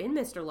us are in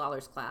Mr.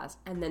 Lawler's class.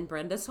 And then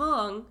Brenda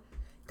Song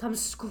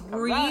comes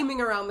screaming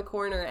around the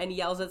corner and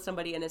yells at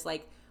somebody and is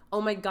like, oh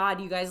my god,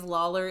 you guys,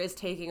 Lawler is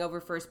taking over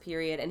first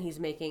period and he's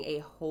making a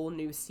whole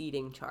new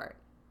seating chart.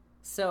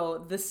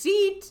 So the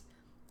seat,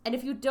 and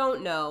if you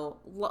don't know,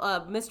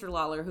 Mr.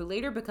 Lawler, who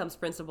later becomes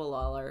Principal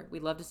Lawler, we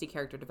love to see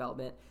character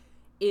development,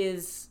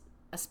 is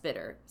a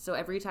spitter. So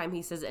every time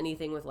he says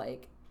anything with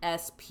like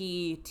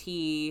S-P-T-B,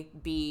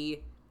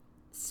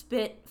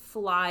 spit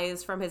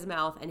flies from his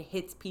mouth and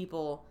hits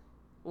people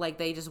like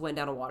they just went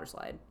down a water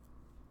slide.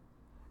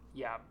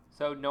 Yeah,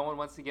 so no one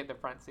wants to get the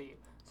front seat.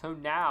 So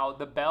now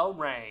the bell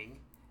rang,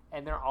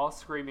 and they're all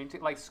screaming,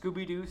 like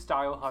Scooby-Doo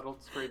style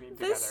huddled screaming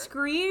together. The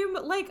scream,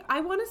 like,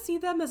 I want to see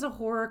them as a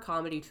horror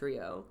comedy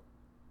trio.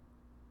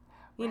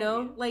 You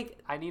know? Like,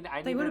 I need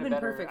they would have been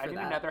perfect for I need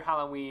that. another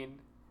Halloween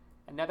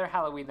Another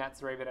Halloween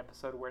That's Raven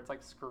episode where it's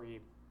like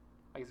Scream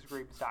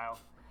style.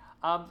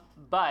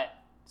 But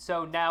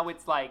so now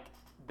it's like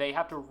they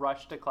have to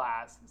rush to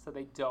class so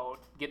they don't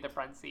get the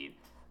front seat.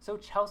 So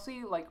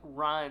Chelsea like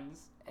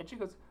runs and she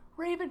goes,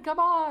 Raven, come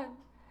on.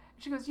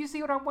 She goes, you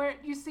see what I'm wearing?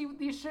 You see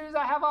these shoes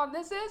I have on?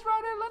 This is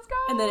running. Let's go.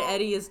 And then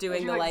Eddie is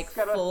doing the like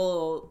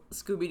full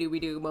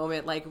Scooby-Doo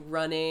moment, like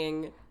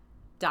running,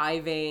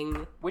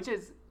 diving. Which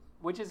is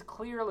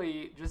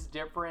clearly just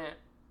different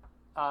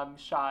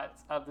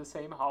shots of the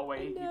same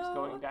hallway he keeps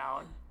going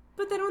down.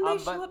 But then when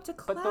they show up to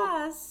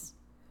class,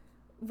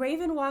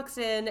 Raven walks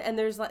in and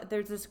there's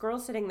this girl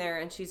sitting there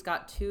and she's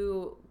got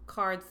 2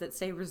 cards that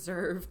say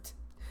reserved.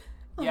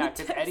 Yeah,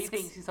 because Eddie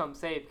thinks he's home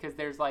safe because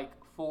there's like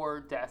 4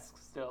 desks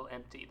still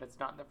empty that's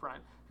not in the front.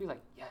 He's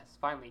like, yes,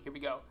 finally, here we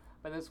go.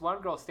 But this one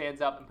girl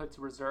stands up and puts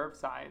reserve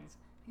signs.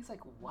 He's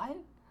like, what?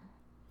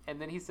 And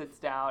then he sits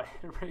down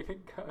and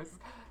Raven goes,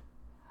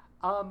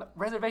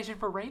 reservation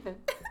for Raven.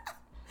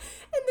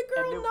 And the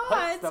girl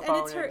nods, and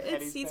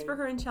it's seats for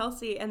her and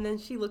Chelsea. And then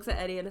she looks at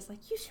Eddie and is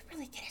like, you should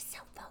really get a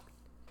cell phone.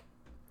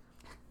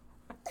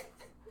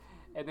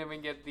 And then we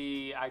get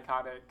the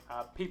iconic,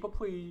 people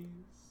please.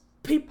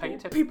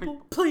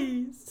 People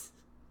please.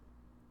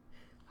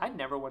 I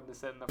never wanted to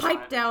sit in the front.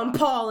 Pipe down,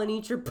 Paul, and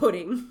eat your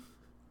pudding.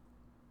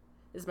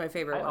 This is my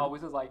favorite one. I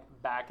always was like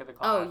back of the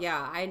class. Oh,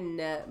 yeah.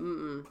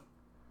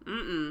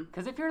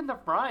 Because if you're in the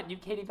front, you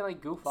can't even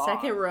like goof off.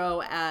 Second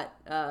row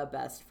at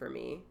best for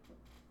me.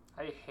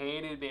 I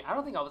hated being... I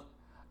don't think I was...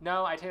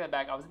 No, I take that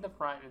back. I was in the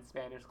front in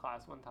Spanish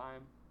class one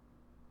time.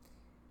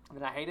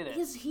 And I hated it.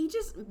 Because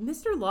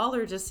Mr.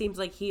 Lawler just seems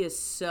like he is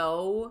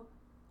so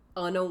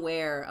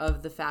unaware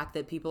of the fact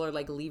that people are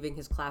like leaving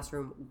his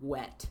classroom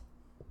wet.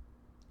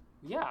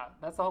 Yeah,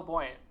 that's the whole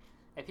point.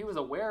 If he was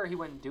aware, he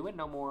wouldn't do it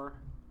no more.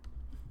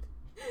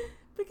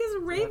 Because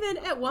Raven,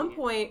 at one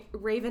point,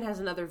 Raven has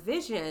another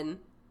vision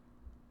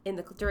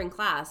during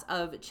class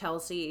of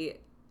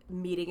Chelsea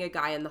meeting a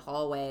guy in the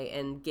hallway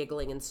and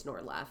giggling and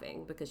snort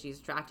laughing because she's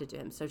attracted to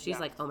him. So she's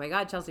like, oh my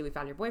God, Chelsea, we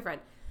found your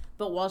boyfriend.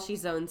 But while she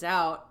zones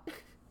out,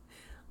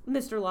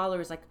 Mr.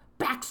 Lawler is like,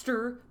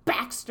 Baxter,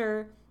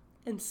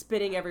 and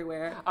spitting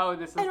everywhere. Oh,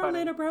 this is funny. And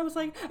Orlando Brown was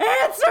like,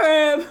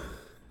 answer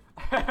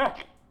him!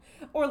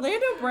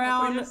 Orlando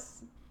Brown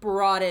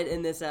brought it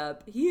in this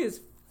ep. He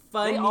is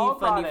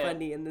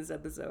funny in this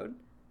episode.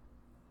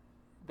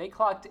 They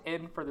clocked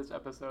in for this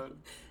episode.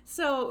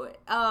 So,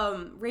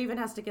 Raven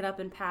has to get up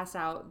and pass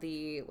out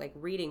the, like,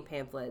 reading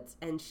pamphlets,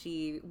 and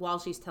while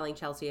she's telling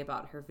Chelsea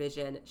about her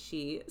vision,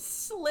 she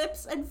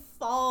slips and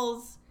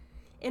falls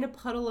in a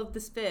puddle of the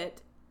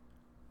spit.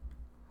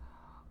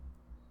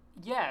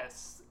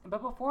 Yes,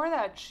 but before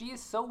that, she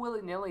is so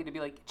willy-nilly to be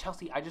like,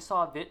 Chelsea, I just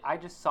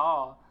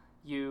saw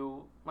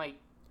you, like...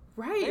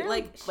 Right,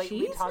 like,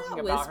 she's talking not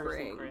about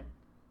whispering. Her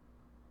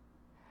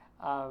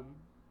secret.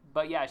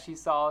 But yeah, she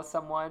saw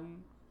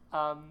someone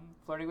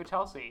flirting with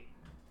Chelsea.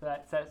 So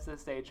that sets the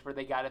stage for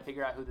they got to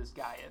figure out who this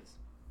guy is.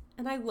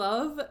 And I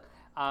love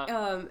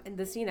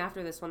the scene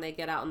after this when they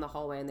get out in the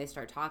hallway and they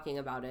start talking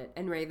about it.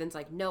 And Raven's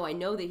like, no, I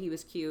know that he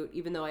was cute,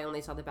 even though I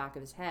only saw the back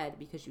of his head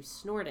because you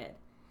snorted.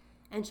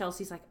 And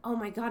Chelsea's like, oh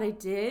my God, I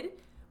did?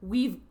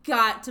 We've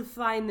got to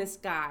find this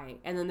guy.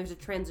 And then there's a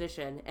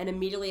transition. And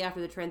immediately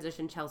after the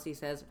transition, Chelsea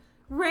says,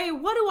 Ray,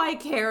 what do I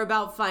care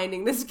about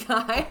finding this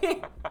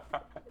guy?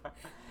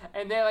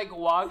 And they like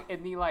walk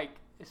in the like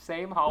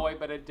same hallway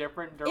but a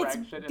different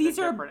direction. These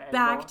are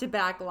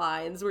back-to-back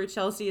lines where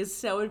Chelsea is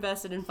so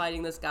invested in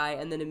finding this guy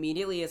and then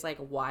immediately is like,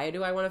 why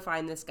do I want to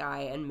find this guy?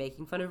 And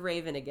making fun of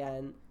Raven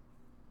again.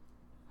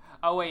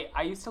 Oh wait,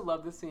 I used to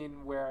love the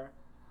scene where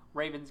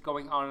Raven's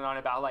going on and on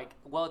about like,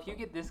 well, if you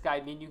get this guy,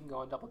 I mean you can go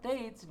on double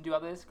dates and do all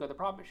this, go to the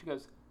prom. She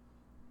goes,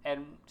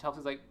 and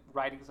Chelsea's like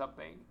writing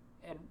something,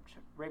 and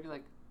Raven's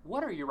like,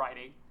 what are you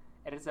writing?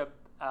 And it's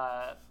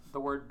the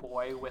word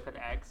boy with an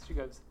X. She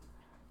goes,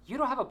 you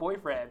don't have a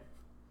boyfriend.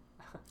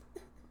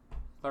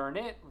 Learn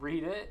it,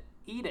 read it,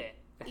 eat it.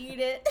 Eat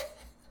it.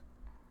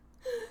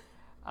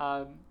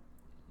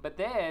 But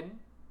then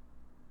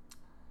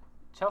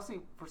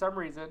Chelsea, for some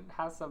reason,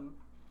 has some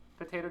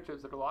potato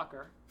chips in her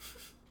locker.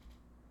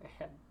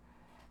 And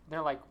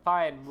they're like,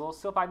 fine, we'll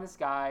still find this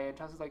guy. And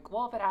Chelsea's like,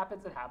 well, if it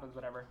happens,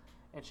 whatever.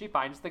 And she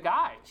finds the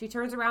guy. She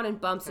turns around and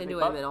bumps into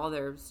him and all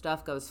their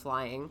stuff goes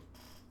flying.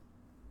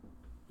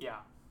 Yeah.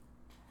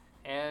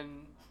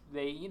 And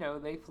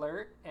they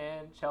flirt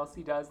and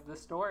Chelsea does the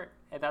snort.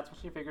 And that's when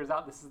she figures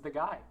out this is the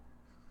guy.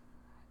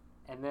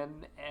 And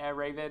then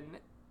Raven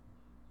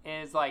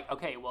is like,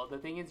 okay, well, the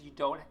thing is you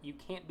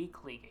can't be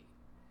clingy.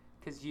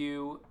 Because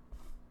you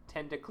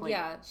tend to cling.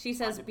 Yeah, she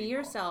says, be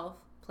yourself,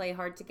 play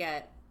hard to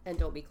get, and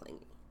don't be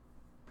clingy.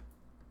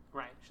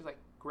 Right. She's like,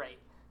 great.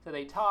 So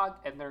they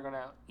talk, and they're going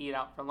to eat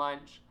out for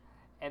lunch.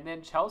 And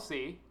then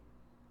Chelsea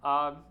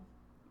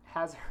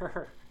has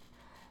her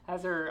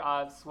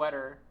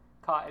sweater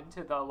caught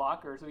into the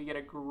locker, so we get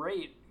a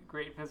great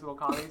physical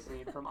comedy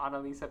scene from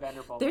Annalisa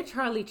Vanderpump. They're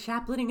Charlie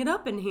Chaplining it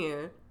up in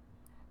here.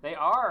 They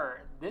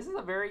are. This is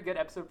a very good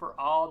episode for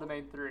all the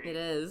main three. It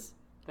is.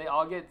 They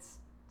all get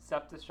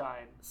stuff to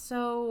shine.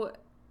 So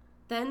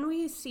then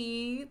we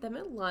see them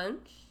at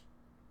lunch.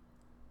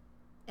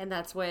 And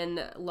that's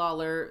when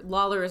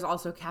Lawler is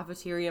also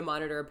cafeteria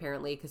monitor,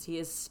 apparently, because he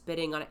is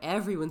spitting on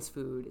everyone's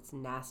food. It's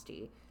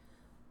nasty.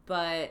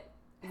 But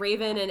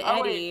Raven and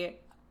Eddie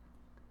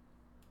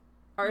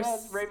are...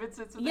 Yes, Raven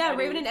sits with Yeah, Eddie,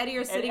 Raven and Eddie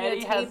are sitting at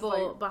a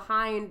table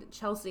behind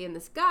Chelsea and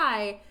this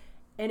guy.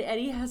 And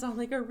Eddie has on,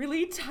 like, a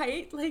really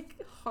tight,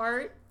 like,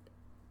 heart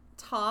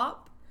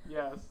top.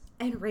 Yes.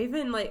 And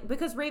Raven, like,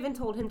 because Raven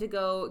told him to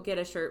go get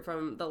a shirt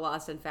from the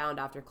Lost and Found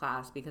after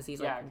class because he's,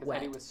 like, wet.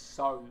 Eddie was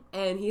so...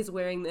 And he's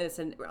wearing this,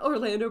 and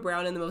Orlando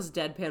Brown in the most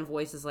deadpan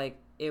voice is like,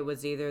 it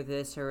was either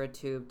this or a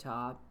tube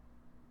top.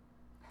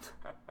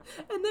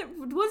 And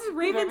then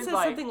Raven says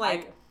something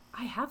like,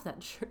 I have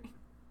that shirt.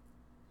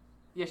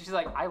 Yeah, she's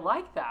like, I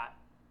like that.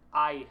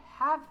 I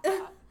have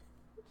that.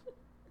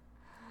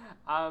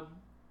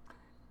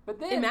 But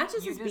then it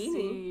matches you his just beanie.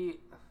 see...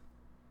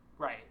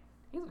 Right.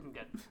 He's looking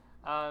good.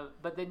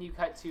 But then you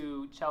cut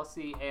to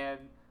Chelsea and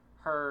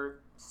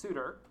her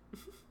suitor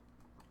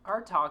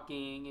are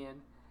talking, and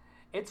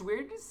it's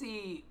weird to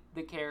see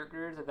the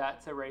characters of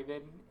That's a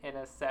Raven in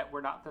a set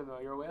we're not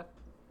familiar with.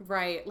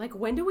 Right. Like,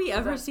 when do we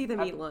ever see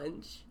them eat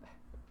lunch?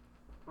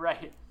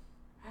 Right.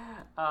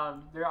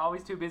 They're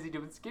always too busy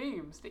doing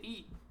schemes to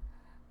eat.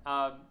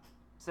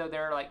 So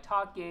they're, like,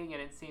 talking,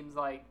 and it seems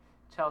like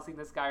Chelsea and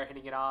this guy are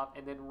hitting it off,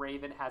 and then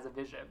Raven has a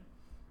vision.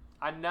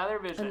 Another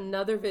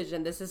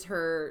vision. This is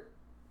her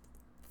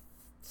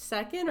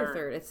second or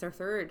third? It's her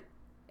third.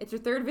 It's her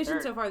third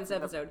vision so far this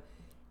episode.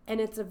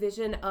 And it's a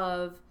vision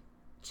of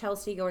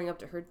Chelsea going up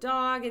to her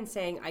dog and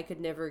saying, I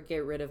could never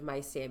get rid of my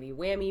Sammy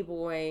Whammy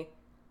boy.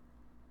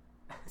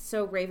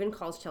 So Raven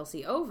calls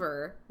Chelsea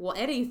over. Well,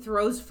 Eddie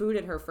throws food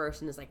at her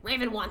first and is like,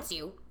 Raven wants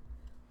you.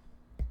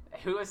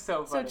 Who is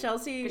so funny. So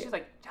Chelsea... She's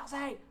like,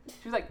 Chelsea!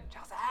 She's like,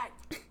 Chelsea!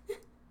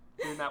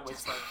 Doing that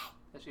whisper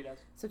that she does.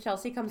 So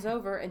Chelsea comes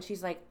over and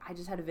she's like, I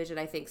just had a vision.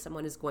 I think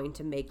someone is going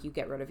to make you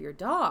get rid of your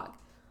dog.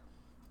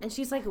 And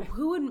she's like,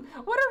 who would...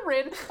 What a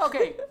random...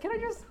 Okay, can I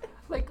just...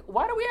 Like,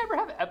 why do we ever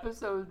have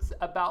episodes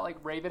about, like,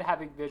 Raven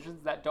having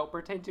visions that don't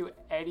pertain to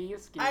any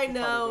scheme? I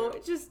know,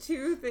 just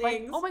two things.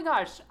 Like, oh my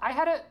gosh, I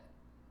had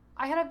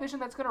a vision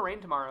that's going to rain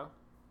tomorrow.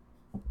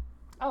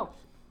 Oh,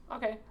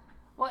 okay.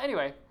 Well,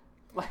 anyway.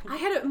 Like, I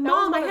had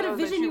a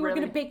vision you were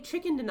going to bake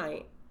chicken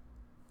tonight.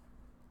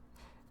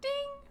 Ding!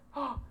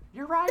 Oh,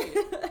 you're right.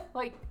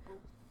 Like,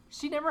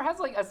 she never has,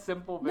 like, a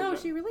simple vision. No,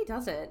 she really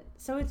doesn't.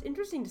 So it's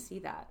interesting to see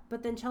that.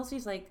 But then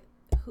Chelsea's like,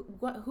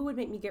 who would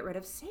make me get rid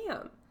of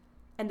Sam?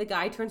 And the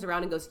guy turns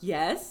around and goes,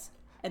 yes.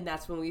 And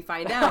that's when we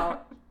find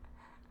out.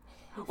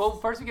 Well,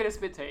 first we get a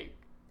spit take.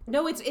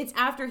 No, it's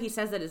after he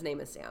says that his name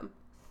is Sam.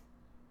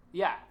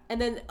 Yeah. And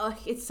then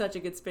it's such a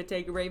good spit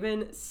take.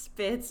 Raven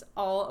spits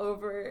all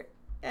over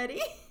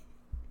Eddie.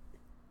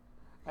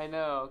 I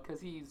know,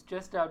 because he's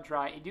just out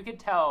dry. And you can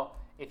tell,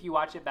 if you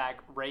watch it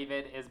back,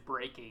 Raven is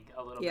breaking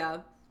a little bit. Yeah.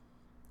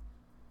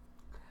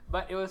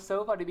 But it was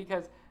so funny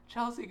because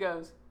Chelsea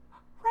goes,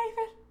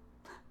 Raven,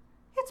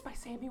 it's my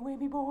Sammy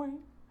Whammy boy.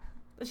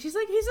 She's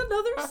like, he's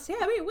another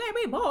Sammy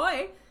Whammy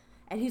boy.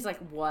 And he's like,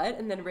 what?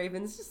 And then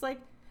Raven's just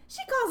like, she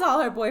calls all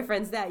her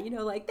boyfriends that,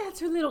 like, that's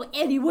her little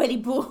Eddie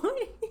Weddy boy.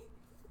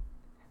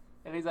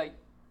 And he's like,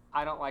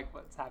 I don't like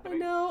what's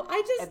happening. I know.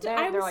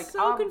 I'm like,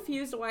 so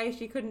confused why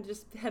she couldn't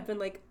just have been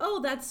like,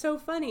 oh, that's so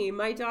funny.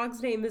 My dog's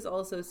name is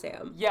also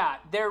Sam. Yeah,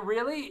 there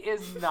really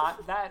is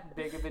not that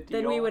big of a deal.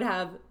 Then we would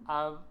have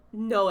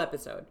no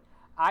episode.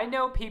 I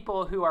know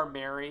people who are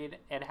married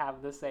and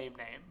have the same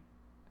name.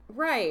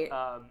 Right.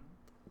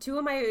 Two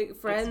of my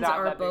friends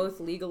are both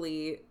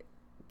legally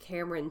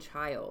Cameron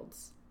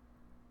Childs.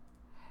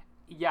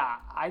 Yeah,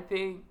 I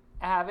think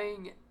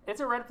it's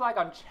a red flag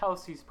on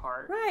Chelsea's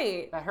part.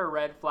 Right. That her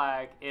red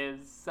flag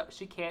is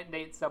she can't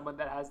date someone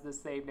that has the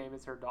same name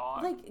as her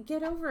dog. Like,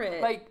 get over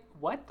it. Like,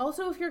 what?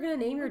 Also, if you're going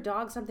to name your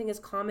dog something as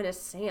common as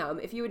Sam,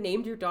 if you had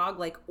named your dog,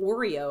 like,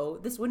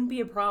 Oreo, this wouldn't be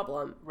a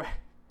problem. Right.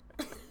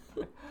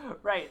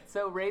 Right.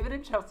 So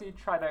Raven tries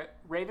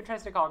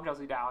to calm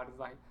Chelsea down. Is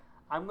like,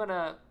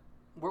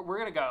 we're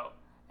going to go.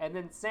 And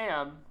then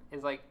Sam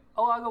is like,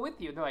 oh, I'll go with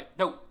you. And they're like,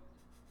 no,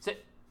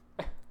 sit.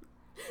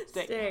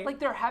 Stay. Like,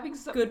 they're having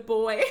some good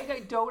boy. Like, I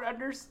don't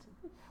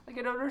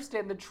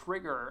understand the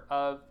trigger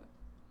of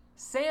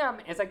Sam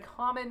is a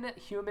common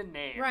human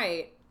name.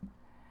 Right.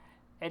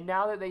 And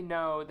now that they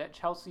know that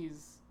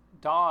Chelsea's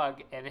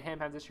dog and him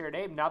have the shared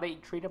name, now they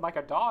treat him like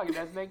a dog. And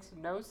that makes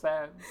no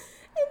sense.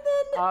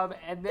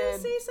 And then they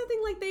say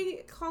something like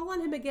they call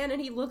on him again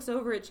and he looks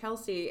over at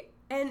Chelsea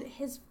and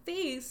his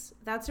face,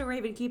 that's a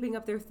Raven keeping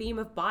up their theme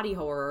of body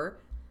horror.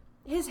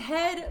 His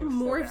head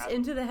morphs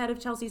into the head of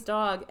Chelsea's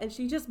dog, and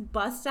she just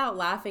busts out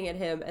laughing at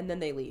him, and then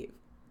they leave.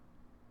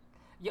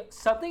 Yeah,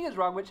 something is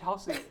wrong with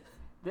Chelsea.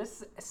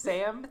 This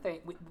Sam thing,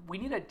 we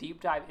need a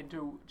deep dive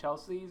into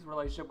Chelsea's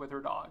relationship with her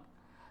dog.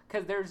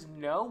 Because there's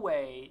no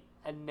way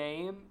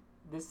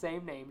the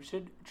same name,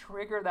 should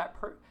trigger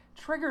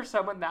trigger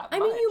someone that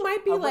much. I mean, you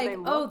might be like,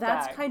 oh,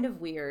 that's kind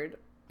of weird.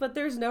 But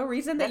there's no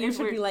reason that you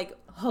should be, like,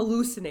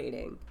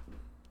 hallucinating.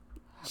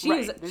 She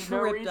is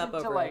tripped up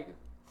over it.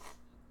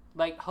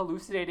 like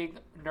hallucinating,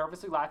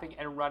 nervously laughing,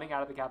 and running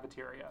out of the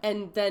cafeteria.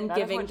 And then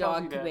giving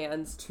dog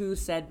commands to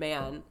said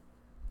man.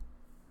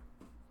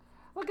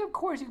 Like, of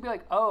course, you could be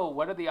like, oh,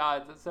 what are the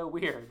odds? That's so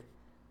weird.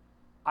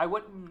 I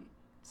wouldn't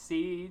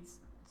see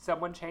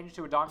someone change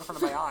to a dog in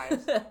front of my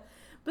eyes.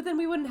 But then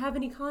we wouldn't have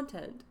any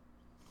content.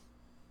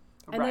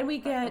 And then we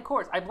get... Of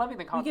course, I'm loving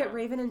the content. We get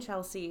Raven and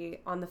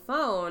Chelsea on the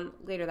phone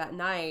later that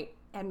night,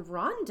 and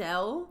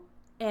Rondell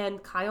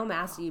and Kyle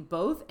Massey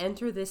both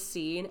enter this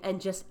scene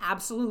and just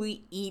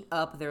absolutely eat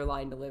up their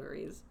line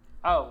deliveries.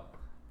 Oh,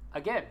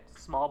 again,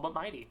 small but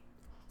mighty.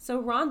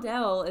 So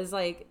Rondell is,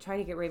 like, trying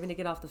to get Raven to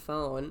get off the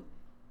phone,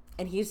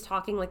 and he's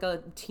talking like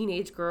a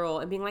teenage girl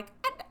and being like,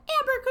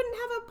 Amber couldn't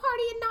have a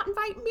party and not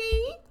invite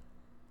me.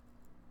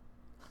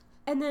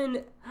 And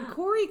then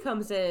Corey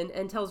comes in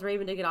and tells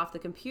Raven to get off the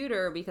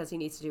computer because he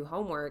needs to do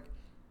homework.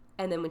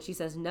 And then when she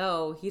says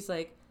no, he's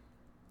like,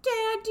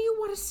 Dad, do you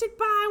want to sit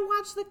by and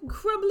watch the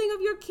crumbling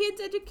of your kid's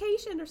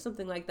education or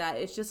something like that?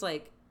 It's just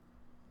like,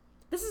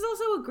 this is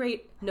also a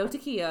great, no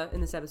Takia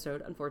in this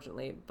episode,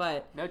 unfortunately,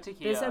 but no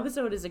Takia. This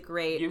episode is a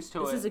great, Used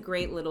to this it. is a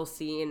great little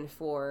scene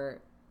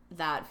for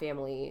that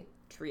family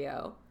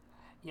trio.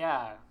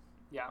 Yeah.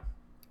 Yeah,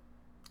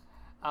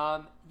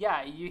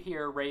 you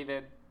hear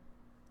Raven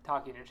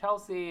talking to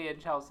Chelsea, and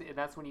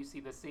that's when you see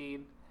the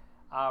scene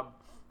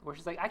where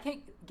she's like, I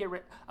can't get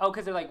rid... Oh,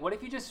 because they're like, what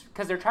if you just...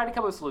 Because they're trying to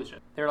come up with a solution.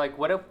 They're like,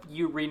 what if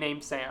you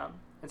rename Sam?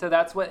 And so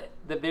that's what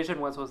the vision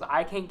was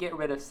I can't get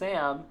rid of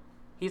Sam.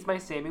 He's my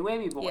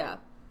Sammy-Wammy boy. Yeah.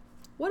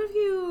 What if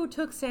you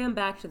took Sam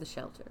back to the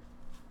shelter?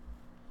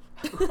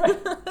 Right.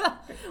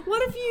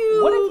 What if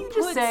you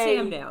just put say...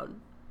 Sam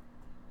down?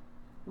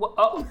 What?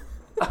 Oh.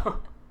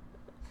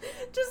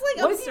 Just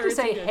like what if you just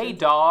say, hey,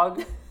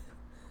 dog?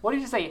 What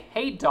did you say?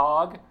 Hey,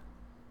 dog.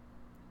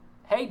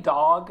 Hey,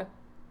 dog.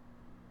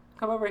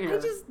 Come over here.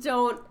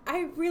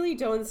 I really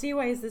don't see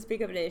why is this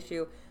big of an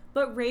issue.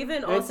 But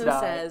Raven also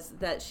says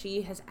that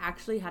she has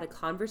actually had a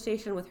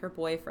conversation with her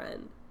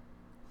boyfriend.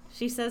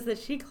 She says that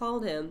she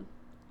called him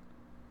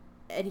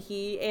and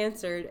he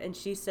answered and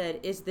she said,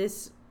 is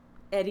this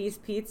Eddie's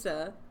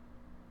Pizza?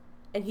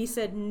 And he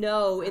said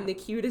no in the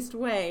cutest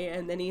way,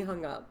 and then he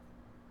hung up.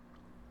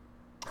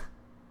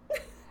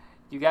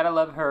 You gotta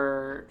love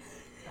her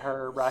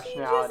rationality. She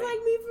just like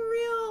me for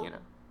real. You know.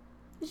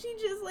 She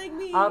just like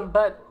me.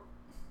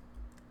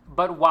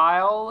 But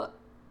while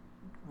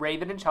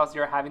Raven and Chelsea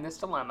are having this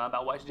dilemma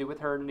about what to do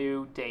with her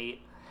new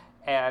date,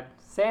 and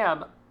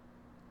Sam,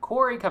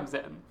 Corey comes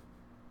in.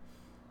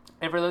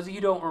 And for those of you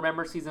who don't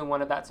remember season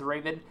 1 of That's a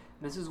Raven,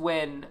 this is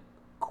when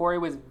Corey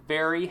was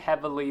very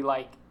heavily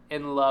like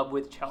in love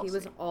with Chelsea. He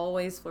was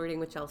always flirting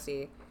with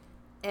Chelsea.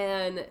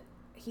 And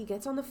he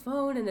gets on the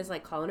phone and is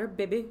like calling her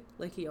baby,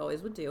 like he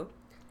always would do.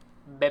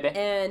 Baby.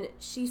 And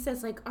she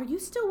says like, are you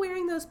still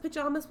wearing those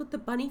pajamas with the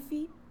bunny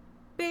feet,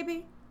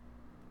 baby?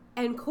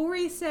 And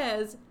Corey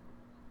says,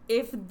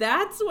 if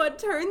that's what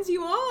turns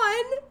you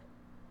on.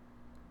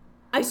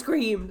 I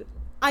screamed.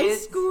 I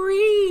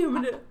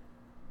screamed.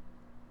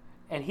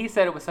 And he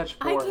said it with such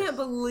force. I can't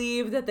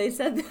believe that they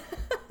said that.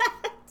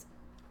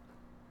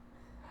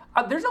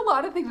 There's a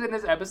lot of things in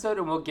this episode,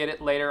 and we'll get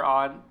it later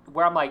on,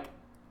 where I'm like,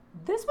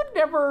 this would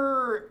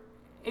never...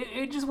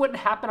 It just wouldn't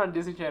happen on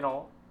Disney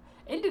Channel.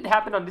 It did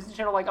happen on Disney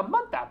Channel like a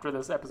month after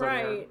this episode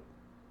aired.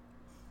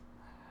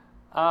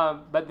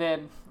 But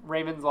then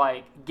Raven's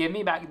like, give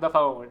me back the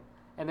phone.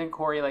 And then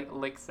Corey like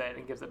licks it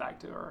and gives it back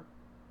to her.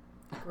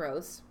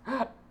 Gross.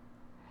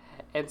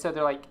 And so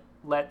they're like,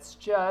 let's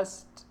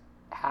just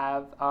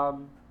have...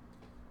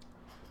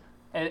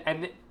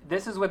 And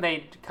this is when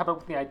they come up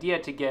with the idea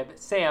to give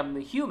Sam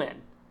the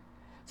human.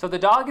 So the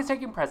dog is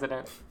taking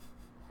precedent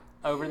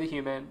over the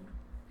human.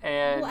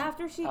 And well,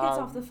 after she gets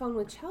off the phone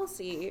with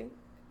Chelsea,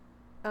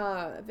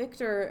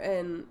 Victor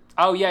and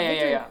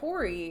and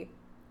Corey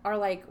are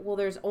like, well,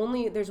 there's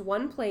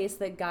one place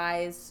that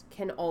guys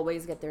can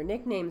always get their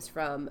nicknames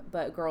from,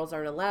 but girls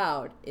aren't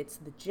allowed. It's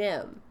the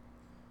gym.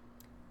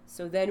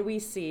 So then we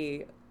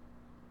see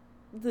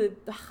the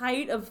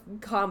height of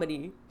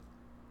comedy.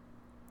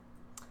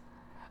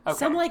 Okay.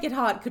 Some Like It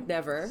Hot could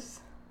never.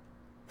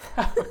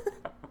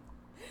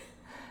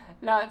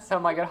 Not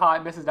Some Like It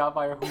Hot, Mrs.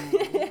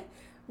 Doubtfire.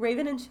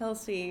 Raven and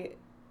Chelsea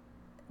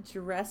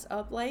dress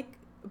up like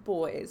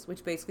boys,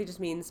 which basically just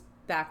means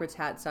backwards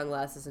hats,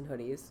 sunglasses, and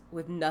hoodies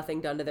with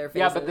nothing done to their faces.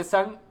 Yeah, but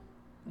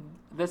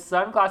the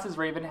sunglasses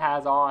Raven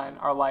has on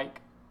are like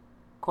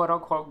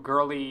quote-unquote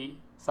girly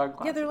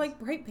sunglasses. Yeah, they're like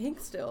bright pink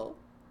still.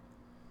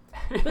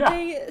 But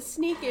they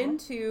sneak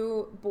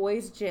into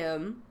boys'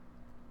 gym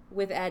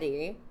with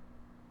Eddie.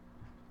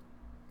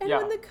 And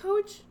when the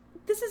coach...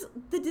 This is...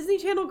 The Disney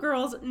Channel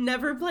girls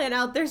never plan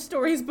out their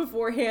stories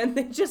beforehand.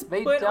 They just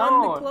put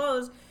on the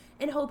clothes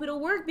and hope it'll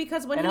work,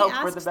 because when he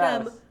asks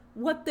them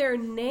what their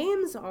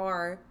names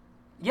are...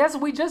 Yes,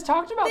 we just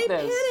talked about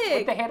this. Panic.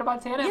 With the Hannah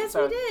Montana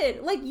episode. Yes, we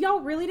did. Like, y'all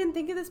really didn't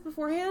think of this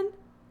beforehand?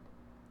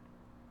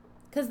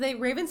 Because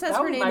Raven says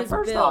her name is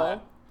Bill.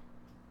 Thought.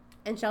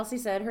 And Chelsea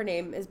said her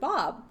name is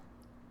Bob.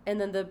 And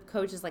then the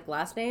coach is like,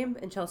 last name?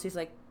 And Chelsea's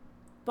like,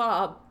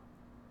 Bob.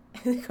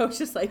 And the coach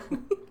is like,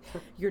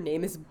 your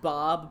name is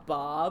Bob.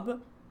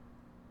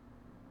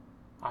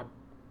 I'm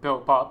Bill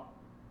Bob.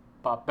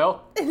 Bob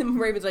Bill. And then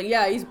Raven's like,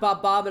 yeah, he's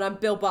Bob, and I'm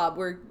Bill Bob.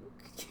 We're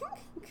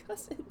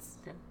cousins.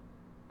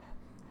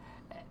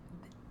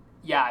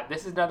 Yeah,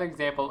 this is another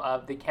example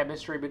of the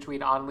chemistry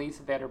between Annalise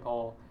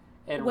Vanderpool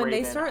and when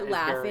Raven. They start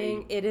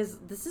laughing,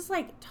 this is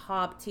like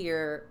top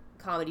tier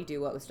comedy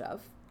duo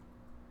stuff.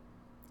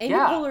 Amy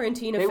Poehler and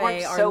Tina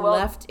Fey are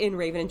left in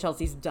Raven and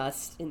Chelsea's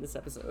dust in this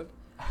episode.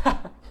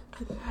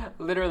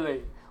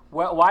 Literally.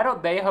 Why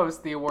don't they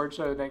host the award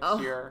show next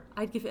year?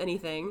 I'd give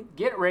anything.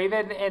 Get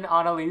Raven and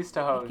Annalise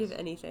to host. I'd give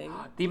anything.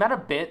 The amount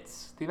of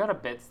bits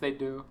they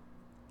do.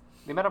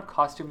 The amount of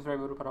costumes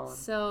Raven would put on.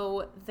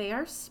 So they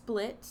are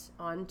split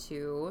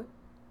onto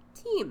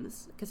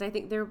teams because I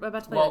think they're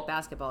about to play like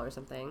basketball or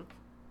something.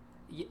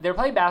 They're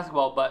playing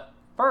basketball, but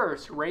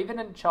first, Raven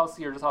and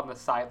Chelsea are just on the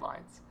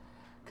sidelines.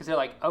 Because they're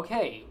like,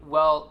 okay,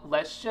 well,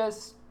 let's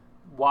just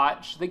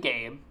watch the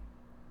game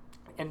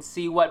and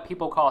see what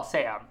people call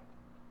Sam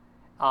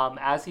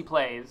as he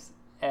plays,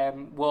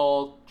 and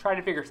we'll try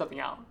to figure something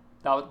out.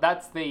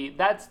 That's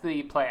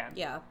the plan.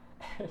 Yeah.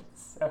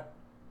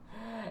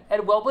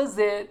 And what was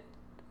it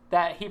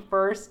that he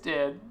first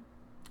did?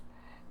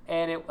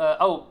 And it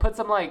put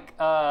some like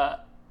the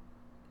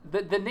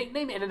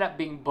nickname ended up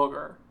being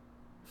Booger.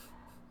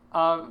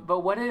 But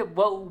what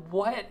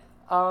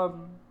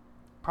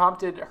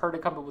prompted her to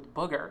come up with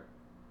Booger?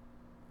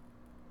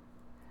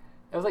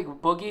 It was like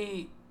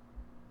Boogie.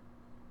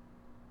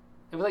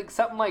 It was like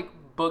something like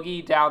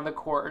Boogie down the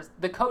course.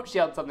 The coach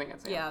yelled something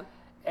at Sam. Yeah.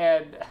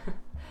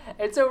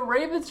 And so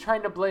Raven's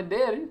trying to blend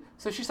in.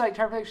 So she's like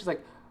trying to think. She's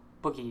like,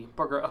 Boogie,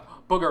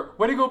 Booger,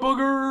 way to go,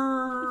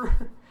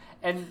 Booger.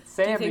 And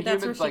Sam, do you think the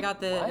that's human's where she like,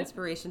 got the what?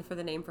 inspiration for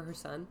the name for her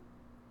son?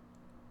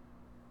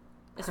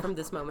 It's from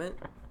this moment.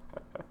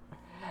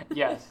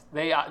 Yes,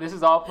 this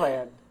is all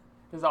planned.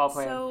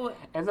 So,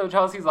 and so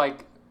Chelsea's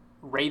like,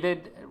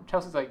 Raven.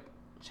 Chelsea's like,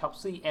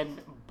 Chelsea and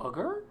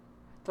Booger.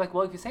 They're like,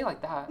 well, if you say it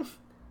like that,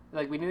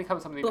 like we need to come up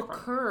with something different.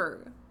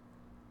 Booker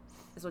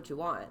is what you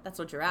want. That's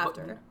what you're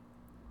after.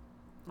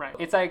 Right.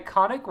 It's an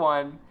iconic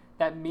one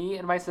that me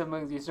and my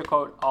siblings used to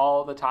quote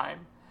all the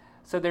time.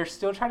 So they're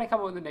still trying to come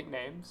up with the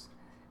nicknames.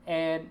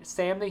 And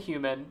Sam the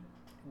human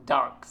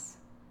dunks.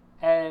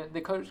 And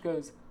the coach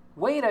goes,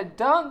 way to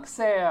dunk,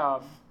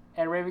 Sam.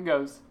 And Raven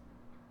goes,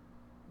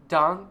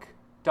 dunk,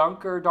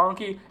 dunker,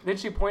 donkey. And then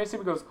she points to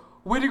him and goes,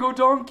 way to go,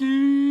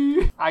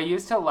 donkey. I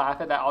used to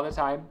laugh at that all the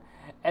time.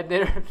 And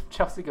then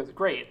Chelsea goes,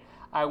 great.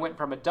 I went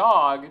from a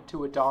dog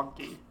to a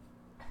donkey.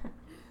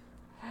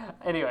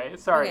 Anyway,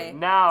 sorry. Okay,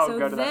 now so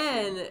go to that.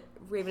 So then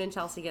Raven and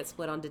Chelsea get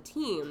split onto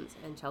teams,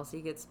 and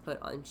Chelsea gets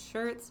put on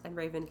shirts, and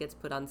Raven gets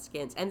put on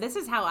skins. And this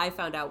is how I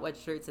found out what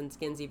shirts and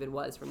skins even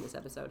was from this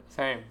episode.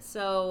 Same.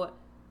 So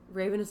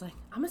Raven is like,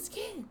 I'm a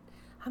skin.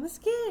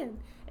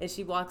 And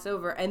she walks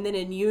over, and then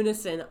in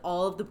unison,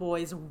 all of the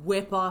boys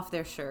whip off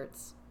their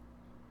shirts.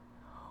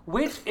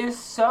 Which is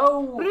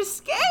so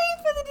risque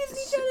for the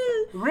Disney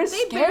Channel. Risque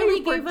they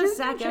barely for gave us Disney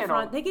Zac Channel.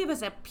 Efron. They gave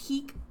us a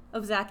peek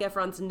of Zac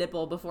Efron's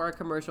nipple before a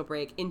commercial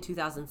break in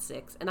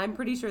 2006, and I'm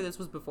pretty sure this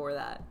was before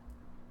that.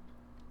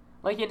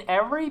 Like in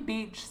every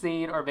beach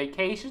scene or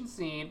vacation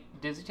scene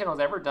Disney Channel's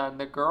ever done,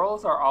 the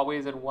girls are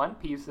always in one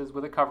pieces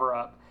with a cover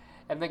up,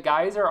 and the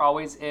guys are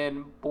always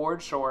in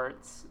board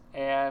shorts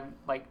and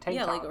like tank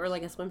tops. or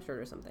like a swim shirt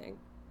or something.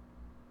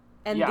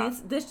 And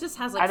this just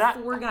has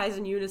four guys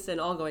in unison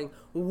all going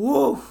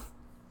woof.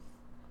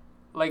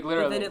 Like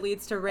literally. And then it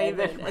leads to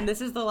Raven, and this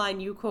is the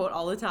line you quote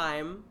all the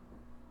time.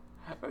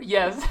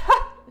 Yes.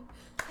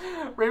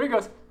 Raven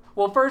goes,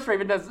 well, first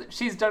Raven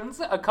she's done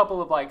a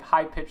couple of like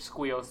high-pitched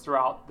squeals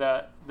throughout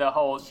the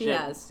whole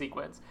gym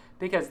sequence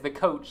because the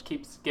coach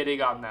keeps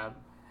getting on them.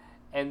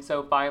 And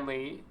so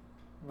finally,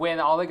 when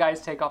all the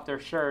guys take off their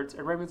shirts,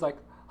 and Raven's like,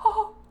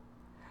 oh.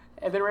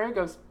 And then Raven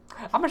goes,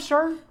 I'm a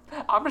shirt,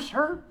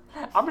 shirt.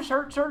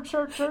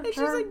 And she's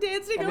like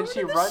dancing and over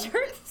then to the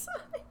shirt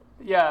side.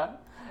 Yeah.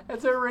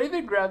 And so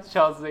Raven grabs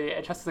Chelsea,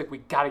 and Chelsea's like, we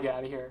gotta get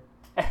out of here.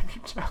 And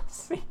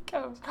Chelsea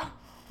goes,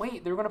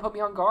 wait, they're going to put me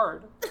on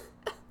guard.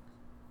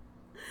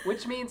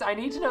 Which means I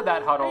need to know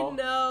that huddle. I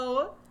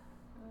know.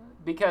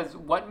 Because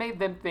what made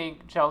them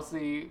think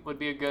Chelsea would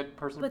be a good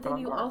person to put on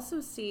guard? But then you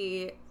also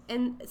see,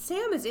 and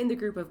Sam is in the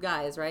group of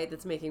guys, right,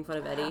 that's making fun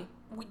of Eddie?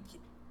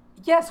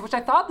 Yes, which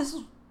I thought this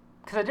was,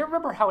 because I didn't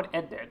remember how it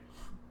ended.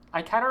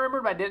 I kind of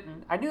remembered, but I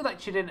didn't. I knew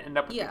that she didn't end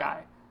up with the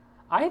guy.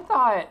 I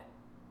thought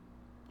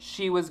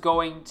she was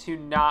going to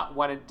not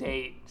want to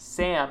date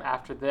Sam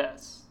after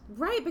this.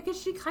 Right, because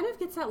she kind of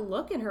gets that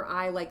look in her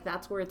eye like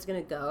that's where it's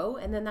going to go,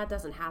 and then that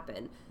doesn't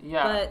happen.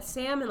 Yeah. But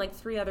Sam and like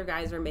three other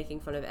guys are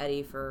making fun of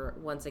Eddie for,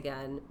 once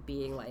again,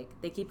 being like,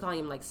 they keep calling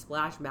him like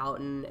Splash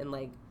Mountain and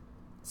like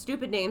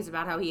stupid names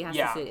about how he has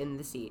to sit in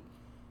the seat.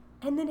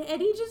 And then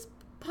Eddie just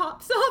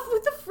pops off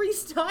with a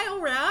freestyle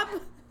rap.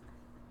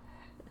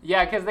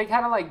 Yeah, because they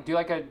kind of like do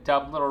like a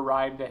dumb little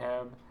rhyme to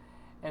him.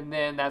 And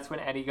then that's when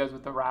Eddie goes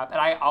with the rap.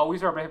 And I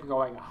always remember him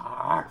going,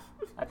 "Arr,"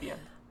 at the end.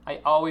 I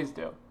always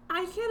do.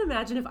 I can't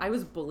imagine if I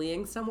was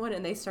bullying someone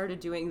and they started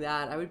doing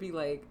that. I would be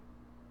like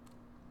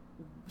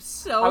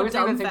so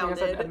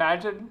dumbfounded.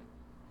 Imagine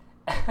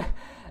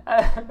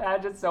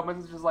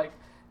someone's just like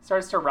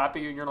starts to rap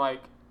at you and you're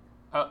like,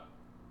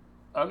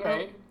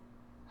 okay.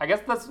 I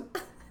guess that's...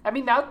 I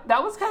mean, that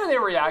was kind of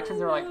their reactions.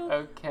 They're like,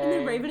 okay. And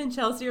then Raven and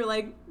Chelsea are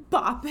like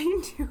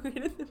bopping to it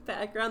in the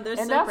background. They're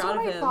so proud of him.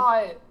 And that's what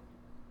I thought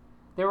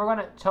they were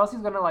gonna...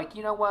 Chelsea's gonna like,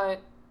 you know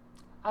what?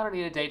 I don't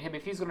need to date him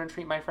if he's gonna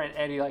treat my friend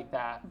Eddie like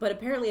that. But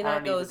apparently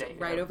that goes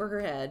right over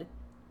her head.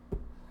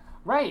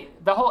 Right.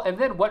 And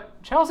then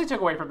what Chelsea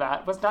took away from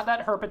that was not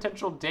that her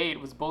potential date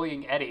was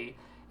bullying Eddie.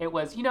 It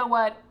was, you know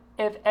what?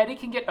 If Eddie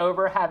can get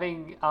over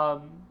having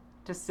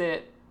to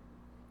sit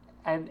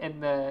and in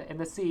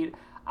the seat,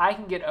 I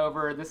can get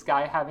over this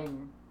guy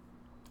having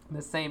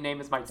the same name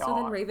as my dog. So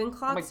then Raven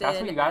clocks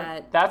in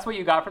That's what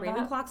you got from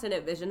Raven that? clocks in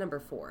at vision number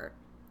 4.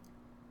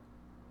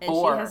 And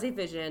 4. She has a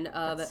vision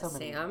of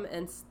Sam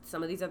and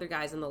some of these other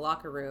guys in the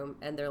locker room,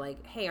 and they're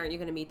like, hey, aren't you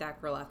going to meet that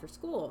girl after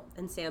school?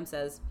 And Sam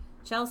says,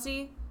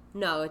 Chelsea,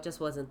 no, it just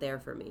wasn't there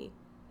for me.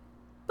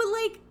 But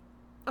like,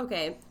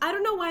 okay, I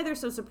don't know why they're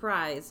so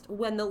surprised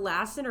when the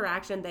last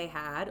interaction they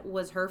had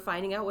was her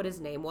finding out what his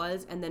name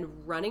was and then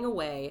running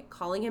away,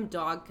 calling him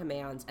dog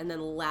commands, and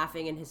then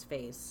laughing in his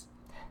face.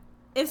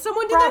 If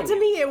someone did that to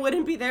me, it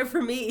wouldn't be there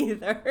for me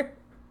either.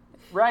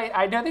 Right.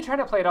 I know they try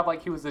to play it up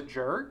like he was a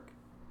jerk.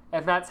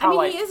 And that's how,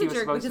 he is a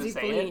jerk because he's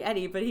bullying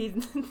Eddie, but he...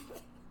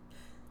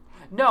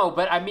 No,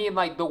 but I mean,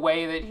 like, the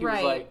way that he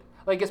was like,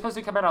 it's supposed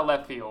to come out of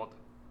left field.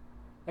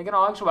 Like, in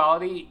all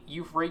actuality,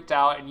 you freaked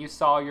out and you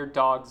saw your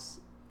dog's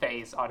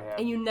face on him.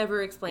 And you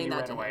never explained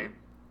that to him.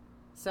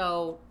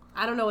 So,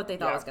 I don't know what they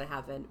thought was going to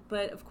happen.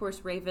 But, of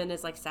course, Raven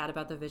is, like, sad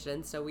about the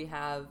vision. So we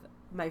have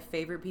my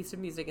favorite piece of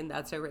music in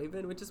That's So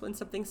Raven, which is when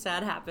something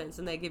sad happens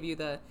and they give you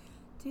the...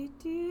 Yeah,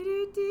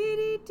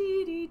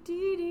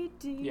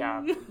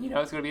 you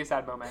know it's going to be a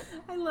sad moment.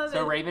 I love it.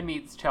 So Raven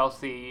meets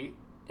Chelsea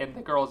in the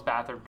girls'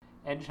 bathroom.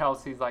 And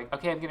Chelsea's like,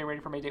 okay, I'm getting ready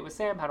for my date with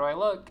Sam. How do I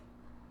look?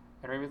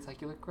 And Raven's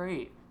like, you look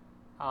great.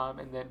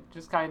 And then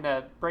just kind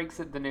of breaks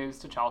the news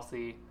to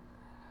Chelsea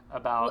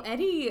about...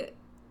 Well,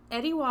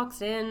 Eddie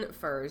walks in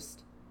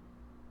first.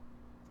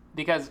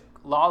 Because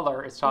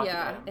Lawler is talking to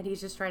him. Yeah, and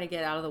he's just trying to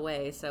get out of the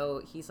way.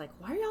 So he's like,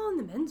 why are y'all in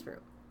the men's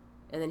room?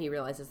 And then he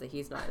realizes that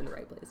he's not in the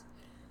right place.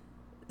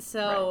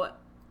 So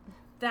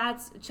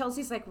that's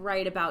Chelsea's like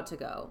right about to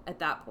go at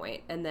that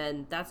point, and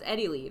then that's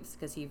Eddie leaves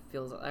because he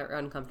feels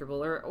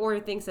uncomfortable or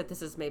thinks that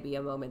this is maybe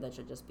a moment that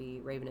should just be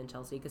Raven and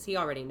Chelsea because he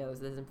already knows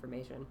this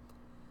information.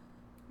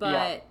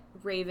 But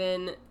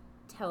Raven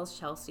tells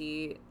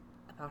Chelsea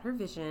about her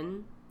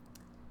vision,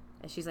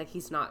 and she's like,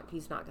 he's not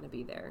going to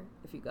be there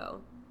if you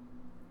go.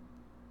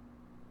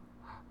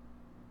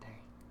 Dang.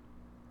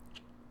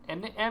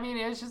 And I mean,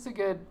 it's just a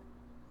good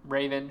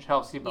Raven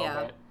Chelsea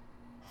moment. Yeah.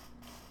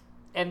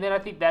 And then I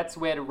think that's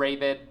when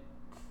Raven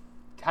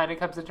kind of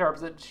comes to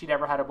terms that she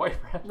never had a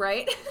boyfriend.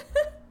 Right.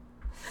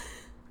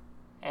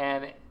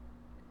 And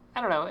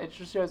I don't know. It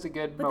just shows a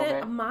good moment.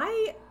 Then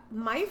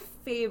my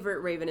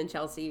favorite Raven and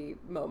Chelsea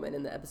moment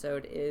in the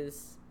episode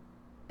is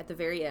at the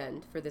very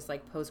end for this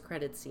like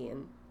post-credit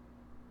scene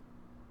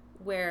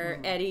where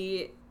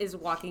Eddie is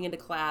walking into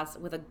class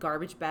with a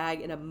garbage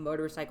bag and a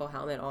motorcycle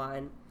helmet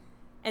on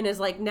and is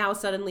like now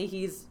suddenly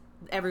he's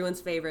everyone's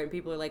favorite and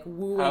people are like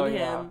wooing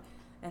him.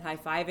 And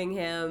high-fiving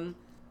him,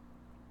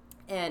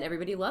 and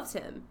everybody loves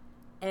him.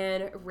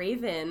 And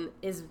Raven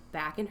is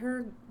back in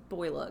her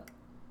boy look,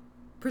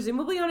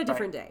 presumably on a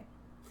different day.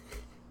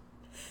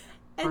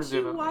 And she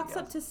walks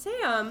up to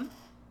Sam,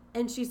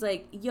 and she's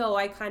like, yo,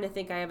 I kind of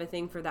think I have a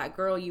thing for that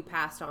girl you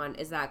passed on.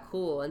 Is that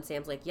cool? And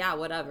Sam's like, yeah,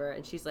 whatever.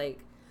 And she's like,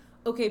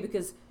 okay,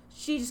 because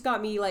she just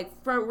got me,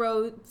 like, front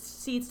row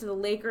seats to the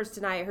Lakers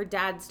tonight. Her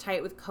dad's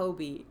tight with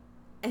Kobe.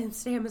 And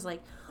Sam is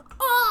like...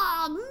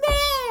 oh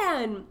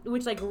man,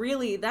 which like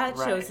really that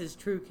shows his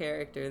true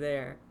character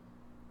there.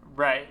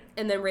 Right.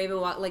 And then Raven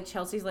like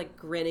Chelsea's like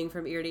grinning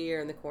from ear to ear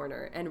in the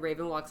corner, and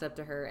Raven walks up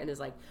to her and is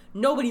like,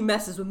 nobody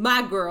messes with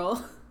my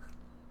girl.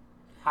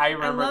 I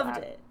remember I loved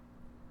it.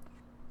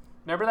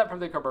 Remember that from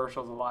the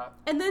commercials a lot.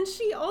 And then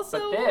she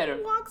also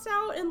walks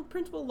out and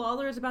Principal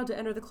Lawler is about to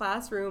enter the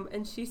classroom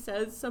and she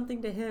says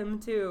something to him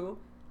too.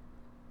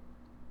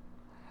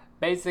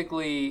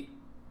 Basically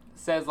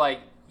says like,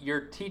 your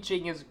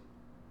teaching is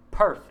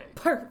perfect.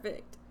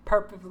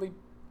 Perfectly.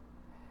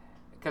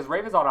 Because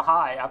Raven's on a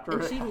high after...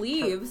 And she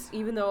leaves,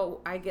 even though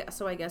I guess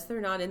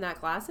they're not in that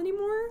class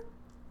anymore?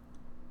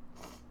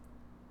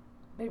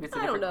 Maybe it's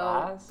a different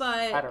class.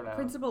 But I don't know.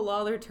 Principal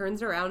Lawler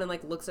turns around and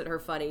like looks at her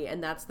funny,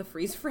 and that's the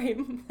freeze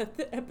frame that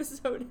the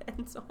episode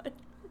ends on.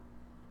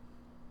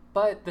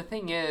 But the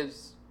thing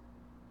is,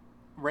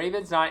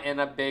 Raven's not in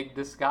a big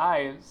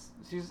disguise.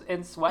 She's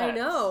in sweats. I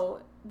know.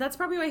 That's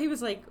probably why he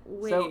was like,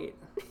 wait... So,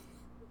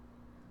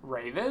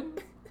 Raven?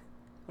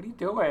 What are you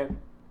doing?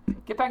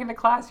 Get back into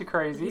class, you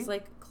crazy. He's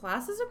like,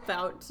 class is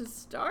about to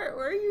start.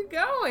 Where are you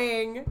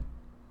going?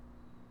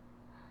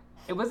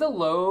 It was a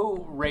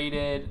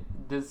low-rated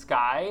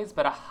disguise,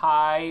 but a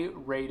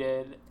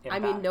high-rated impact. I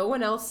mean, no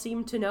one else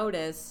seemed to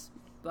notice.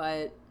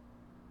 but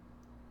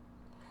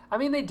I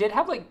mean, they did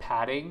have like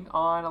padding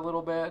on a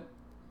little bit.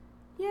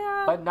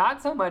 Yeah. But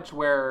not so much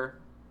where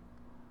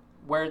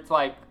it's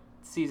like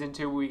season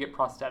 2 we get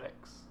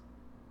prosthetics.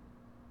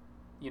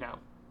 You know.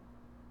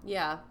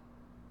 Yeah.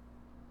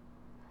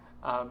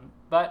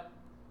 But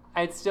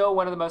it's still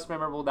one of the most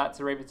memorable That's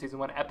the Raven season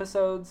 1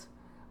 episodes.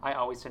 I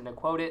always tend to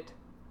quote it,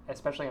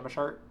 especially on my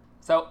shirt.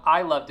 So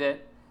I loved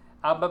it.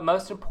 But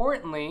most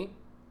importantly,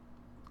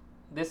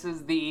 this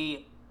is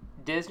the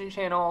Disney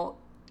Channel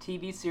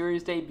TV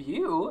series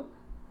debut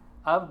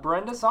of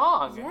Brenda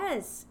Song.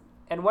 Yes.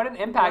 And what an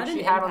impact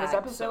she had on this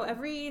episode. So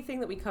everything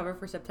that we cover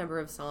for September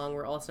of Song,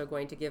 we're also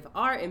going to give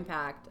our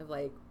impact of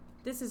like,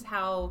 this is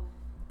how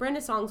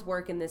Brenda Song's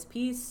work in this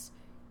piece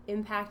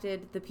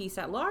impacted the piece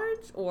at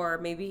large, or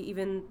maybe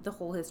even the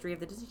whole history of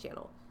the Disney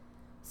Channel.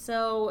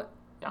 So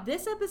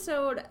this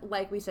episode,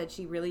 like we said,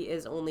 she really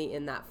is only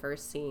in that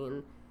first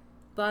scene,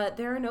 but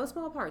there are no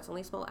small parts,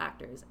 only small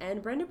actors.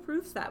 And Brenda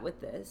proves that with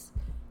this.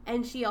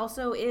 And she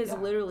also is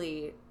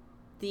literally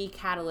the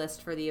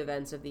catalyst for the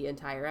events of the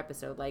entire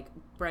episode. Like,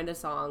 Brenda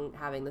Song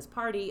having this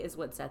party is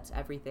what sets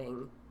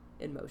everything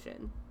in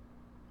motion.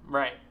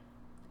 Right.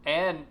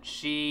 And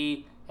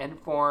she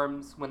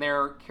informs, when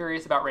they're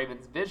curious about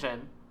Raven's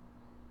vision,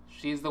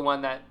 she's the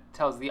one that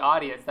tells the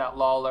audience that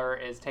Lawler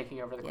is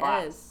taking over the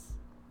class.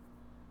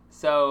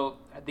 So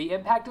the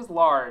impact is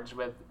large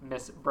with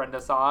Miss Brenda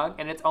Song,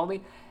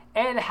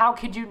 and how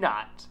could you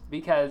not?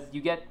 Because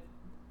you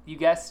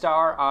guest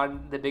star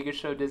on the biggest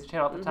show Disney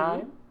Channel at the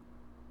time.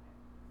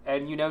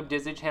 And you know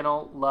Disney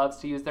Channel loves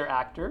to use their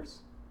actors.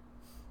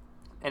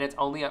 And it's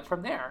only up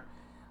from there.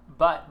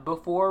 But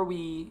before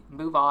we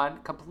move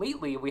on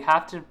completely, we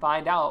have to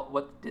find out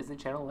what the Disney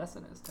Channel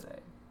lesson is today.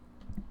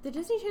 The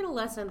Disney Channel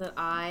lesson that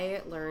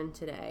I learned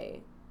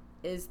today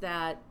is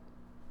that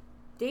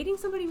dating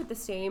somebody with the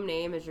same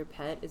name as your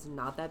pet is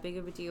not that big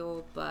of a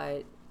deal,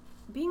 but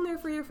being there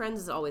for your friends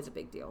is always a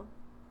big deal.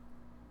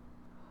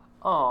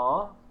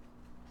 Aw,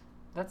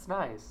 that's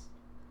nice.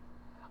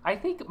 I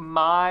think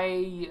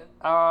my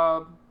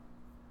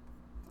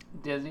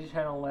Disney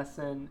Channel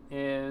lesson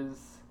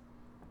is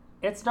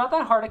it's not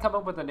that hard to come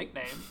up with a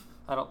nickname,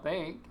 I don't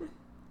think.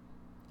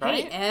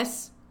 Right? Hey,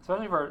 S.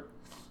 Especially for...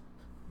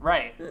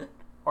 Right.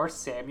 Or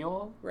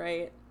Samuel.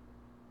 Right.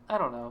 I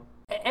don't know.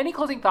 Any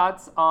closing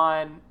thoughts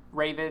on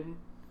Raven?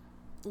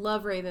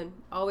 Love Raven.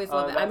 Always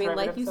love it. I mean,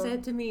 like you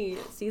said to me,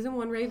 season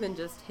 1 Raven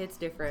just hits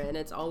different, and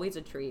it's always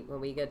a treat when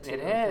we get to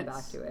come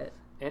back to it.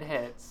 It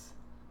hits.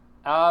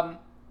 All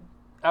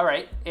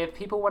right. If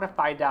people want to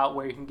find out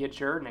where you can get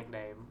your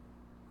nickname,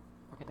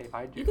 where can they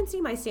find you? You can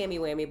see my Sammy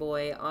Whammy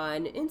Boy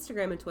on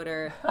Instagram and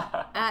Twitter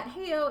at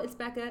Heyo, it's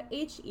Becca,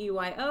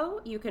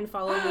 Heyo. You can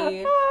follow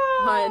me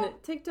on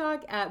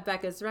TikTok at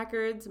Becca's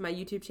Records. My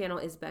YouTube channel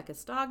is Becca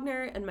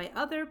Stogner, and my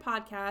other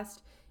podcast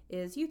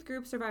is Youth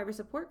Group Survivor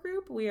Support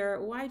Group. We are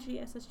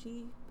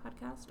YGSSG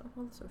Podcast on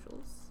all the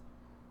socials.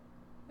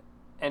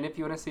 And if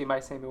you want to see my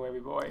Sammy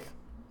Whammy Boy,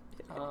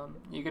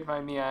 you can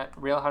find me at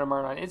Real Hunter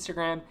Martin on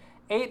Instagram,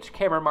 H.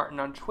 Cameron Martin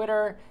on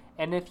Twitter.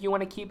 And if you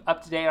want to keep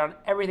up to date on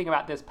everything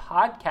about this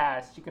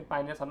podcast, you can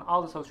find us on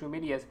all the social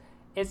medias,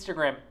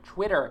 Instagram,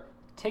 Twitter,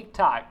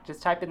 TikTok.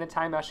 Just type in the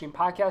Time Machine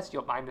Podcast.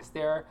 You'll find us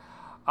there.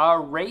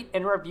 Rate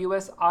and review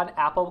us on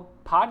Apple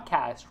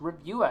Podcasts.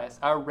 Review us.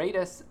 Rate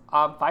us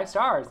 5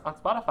 stars on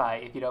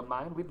Spotify, if you don't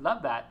mind. We'd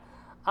love that.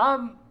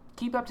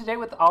 Keep up to date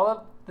with all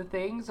of the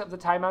things that the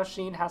Time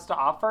Machine has to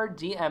offer.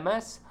 DM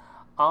us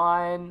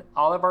on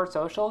all of our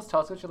socials.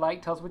 Tell us what you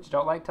like. Tell us what you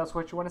don't like. Tell us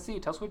what you want to see.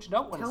 Tell us what you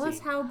don't want to see. Tell us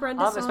how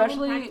Brenda Song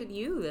impacted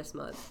you this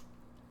month.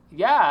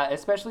 Yeah,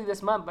 especially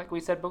this month. Like we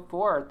said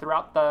before,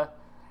 throughout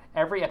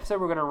every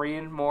episode, we're going to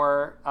read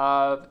more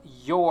of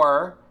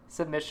your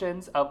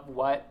submissions of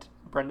what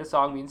Brenda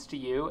Song means to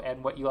you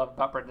and what you love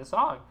about Brenda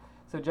Song.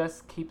 So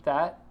just keep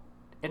that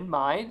in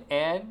mind.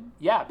 And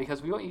yeah,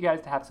 because we want you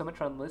guys to have so much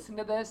fun listening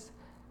to this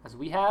as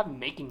we have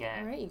making it.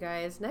 All right, you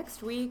guys.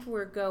 Next week,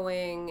 we're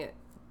going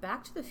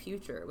back to the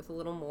future with a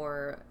little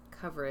more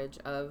coverage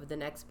of the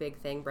next big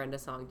thing Brenda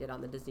Song did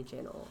on the Disney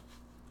Channel.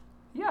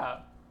 Yeah.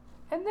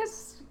 And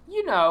this,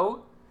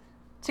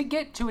 to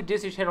get to a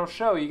Disney Channel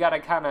show, you got to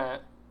kind of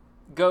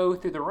go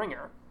through the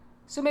ringer.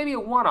 So maybe a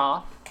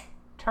one-off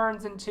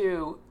turns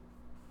into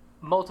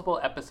multiple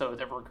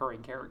episodes of a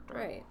recurring character.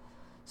 Right.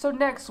 So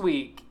next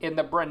week in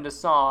the Brenda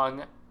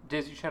Song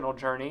Disney Channel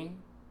journey,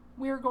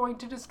 we are going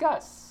to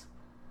discuss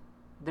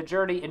the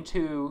journey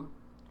into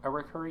a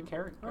recurring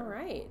character. All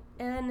right.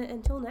 And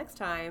until next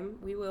time,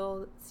 we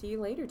will see you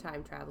later,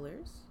 time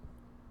travelers.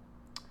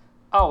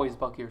 Always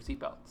buckle your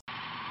seatbelts.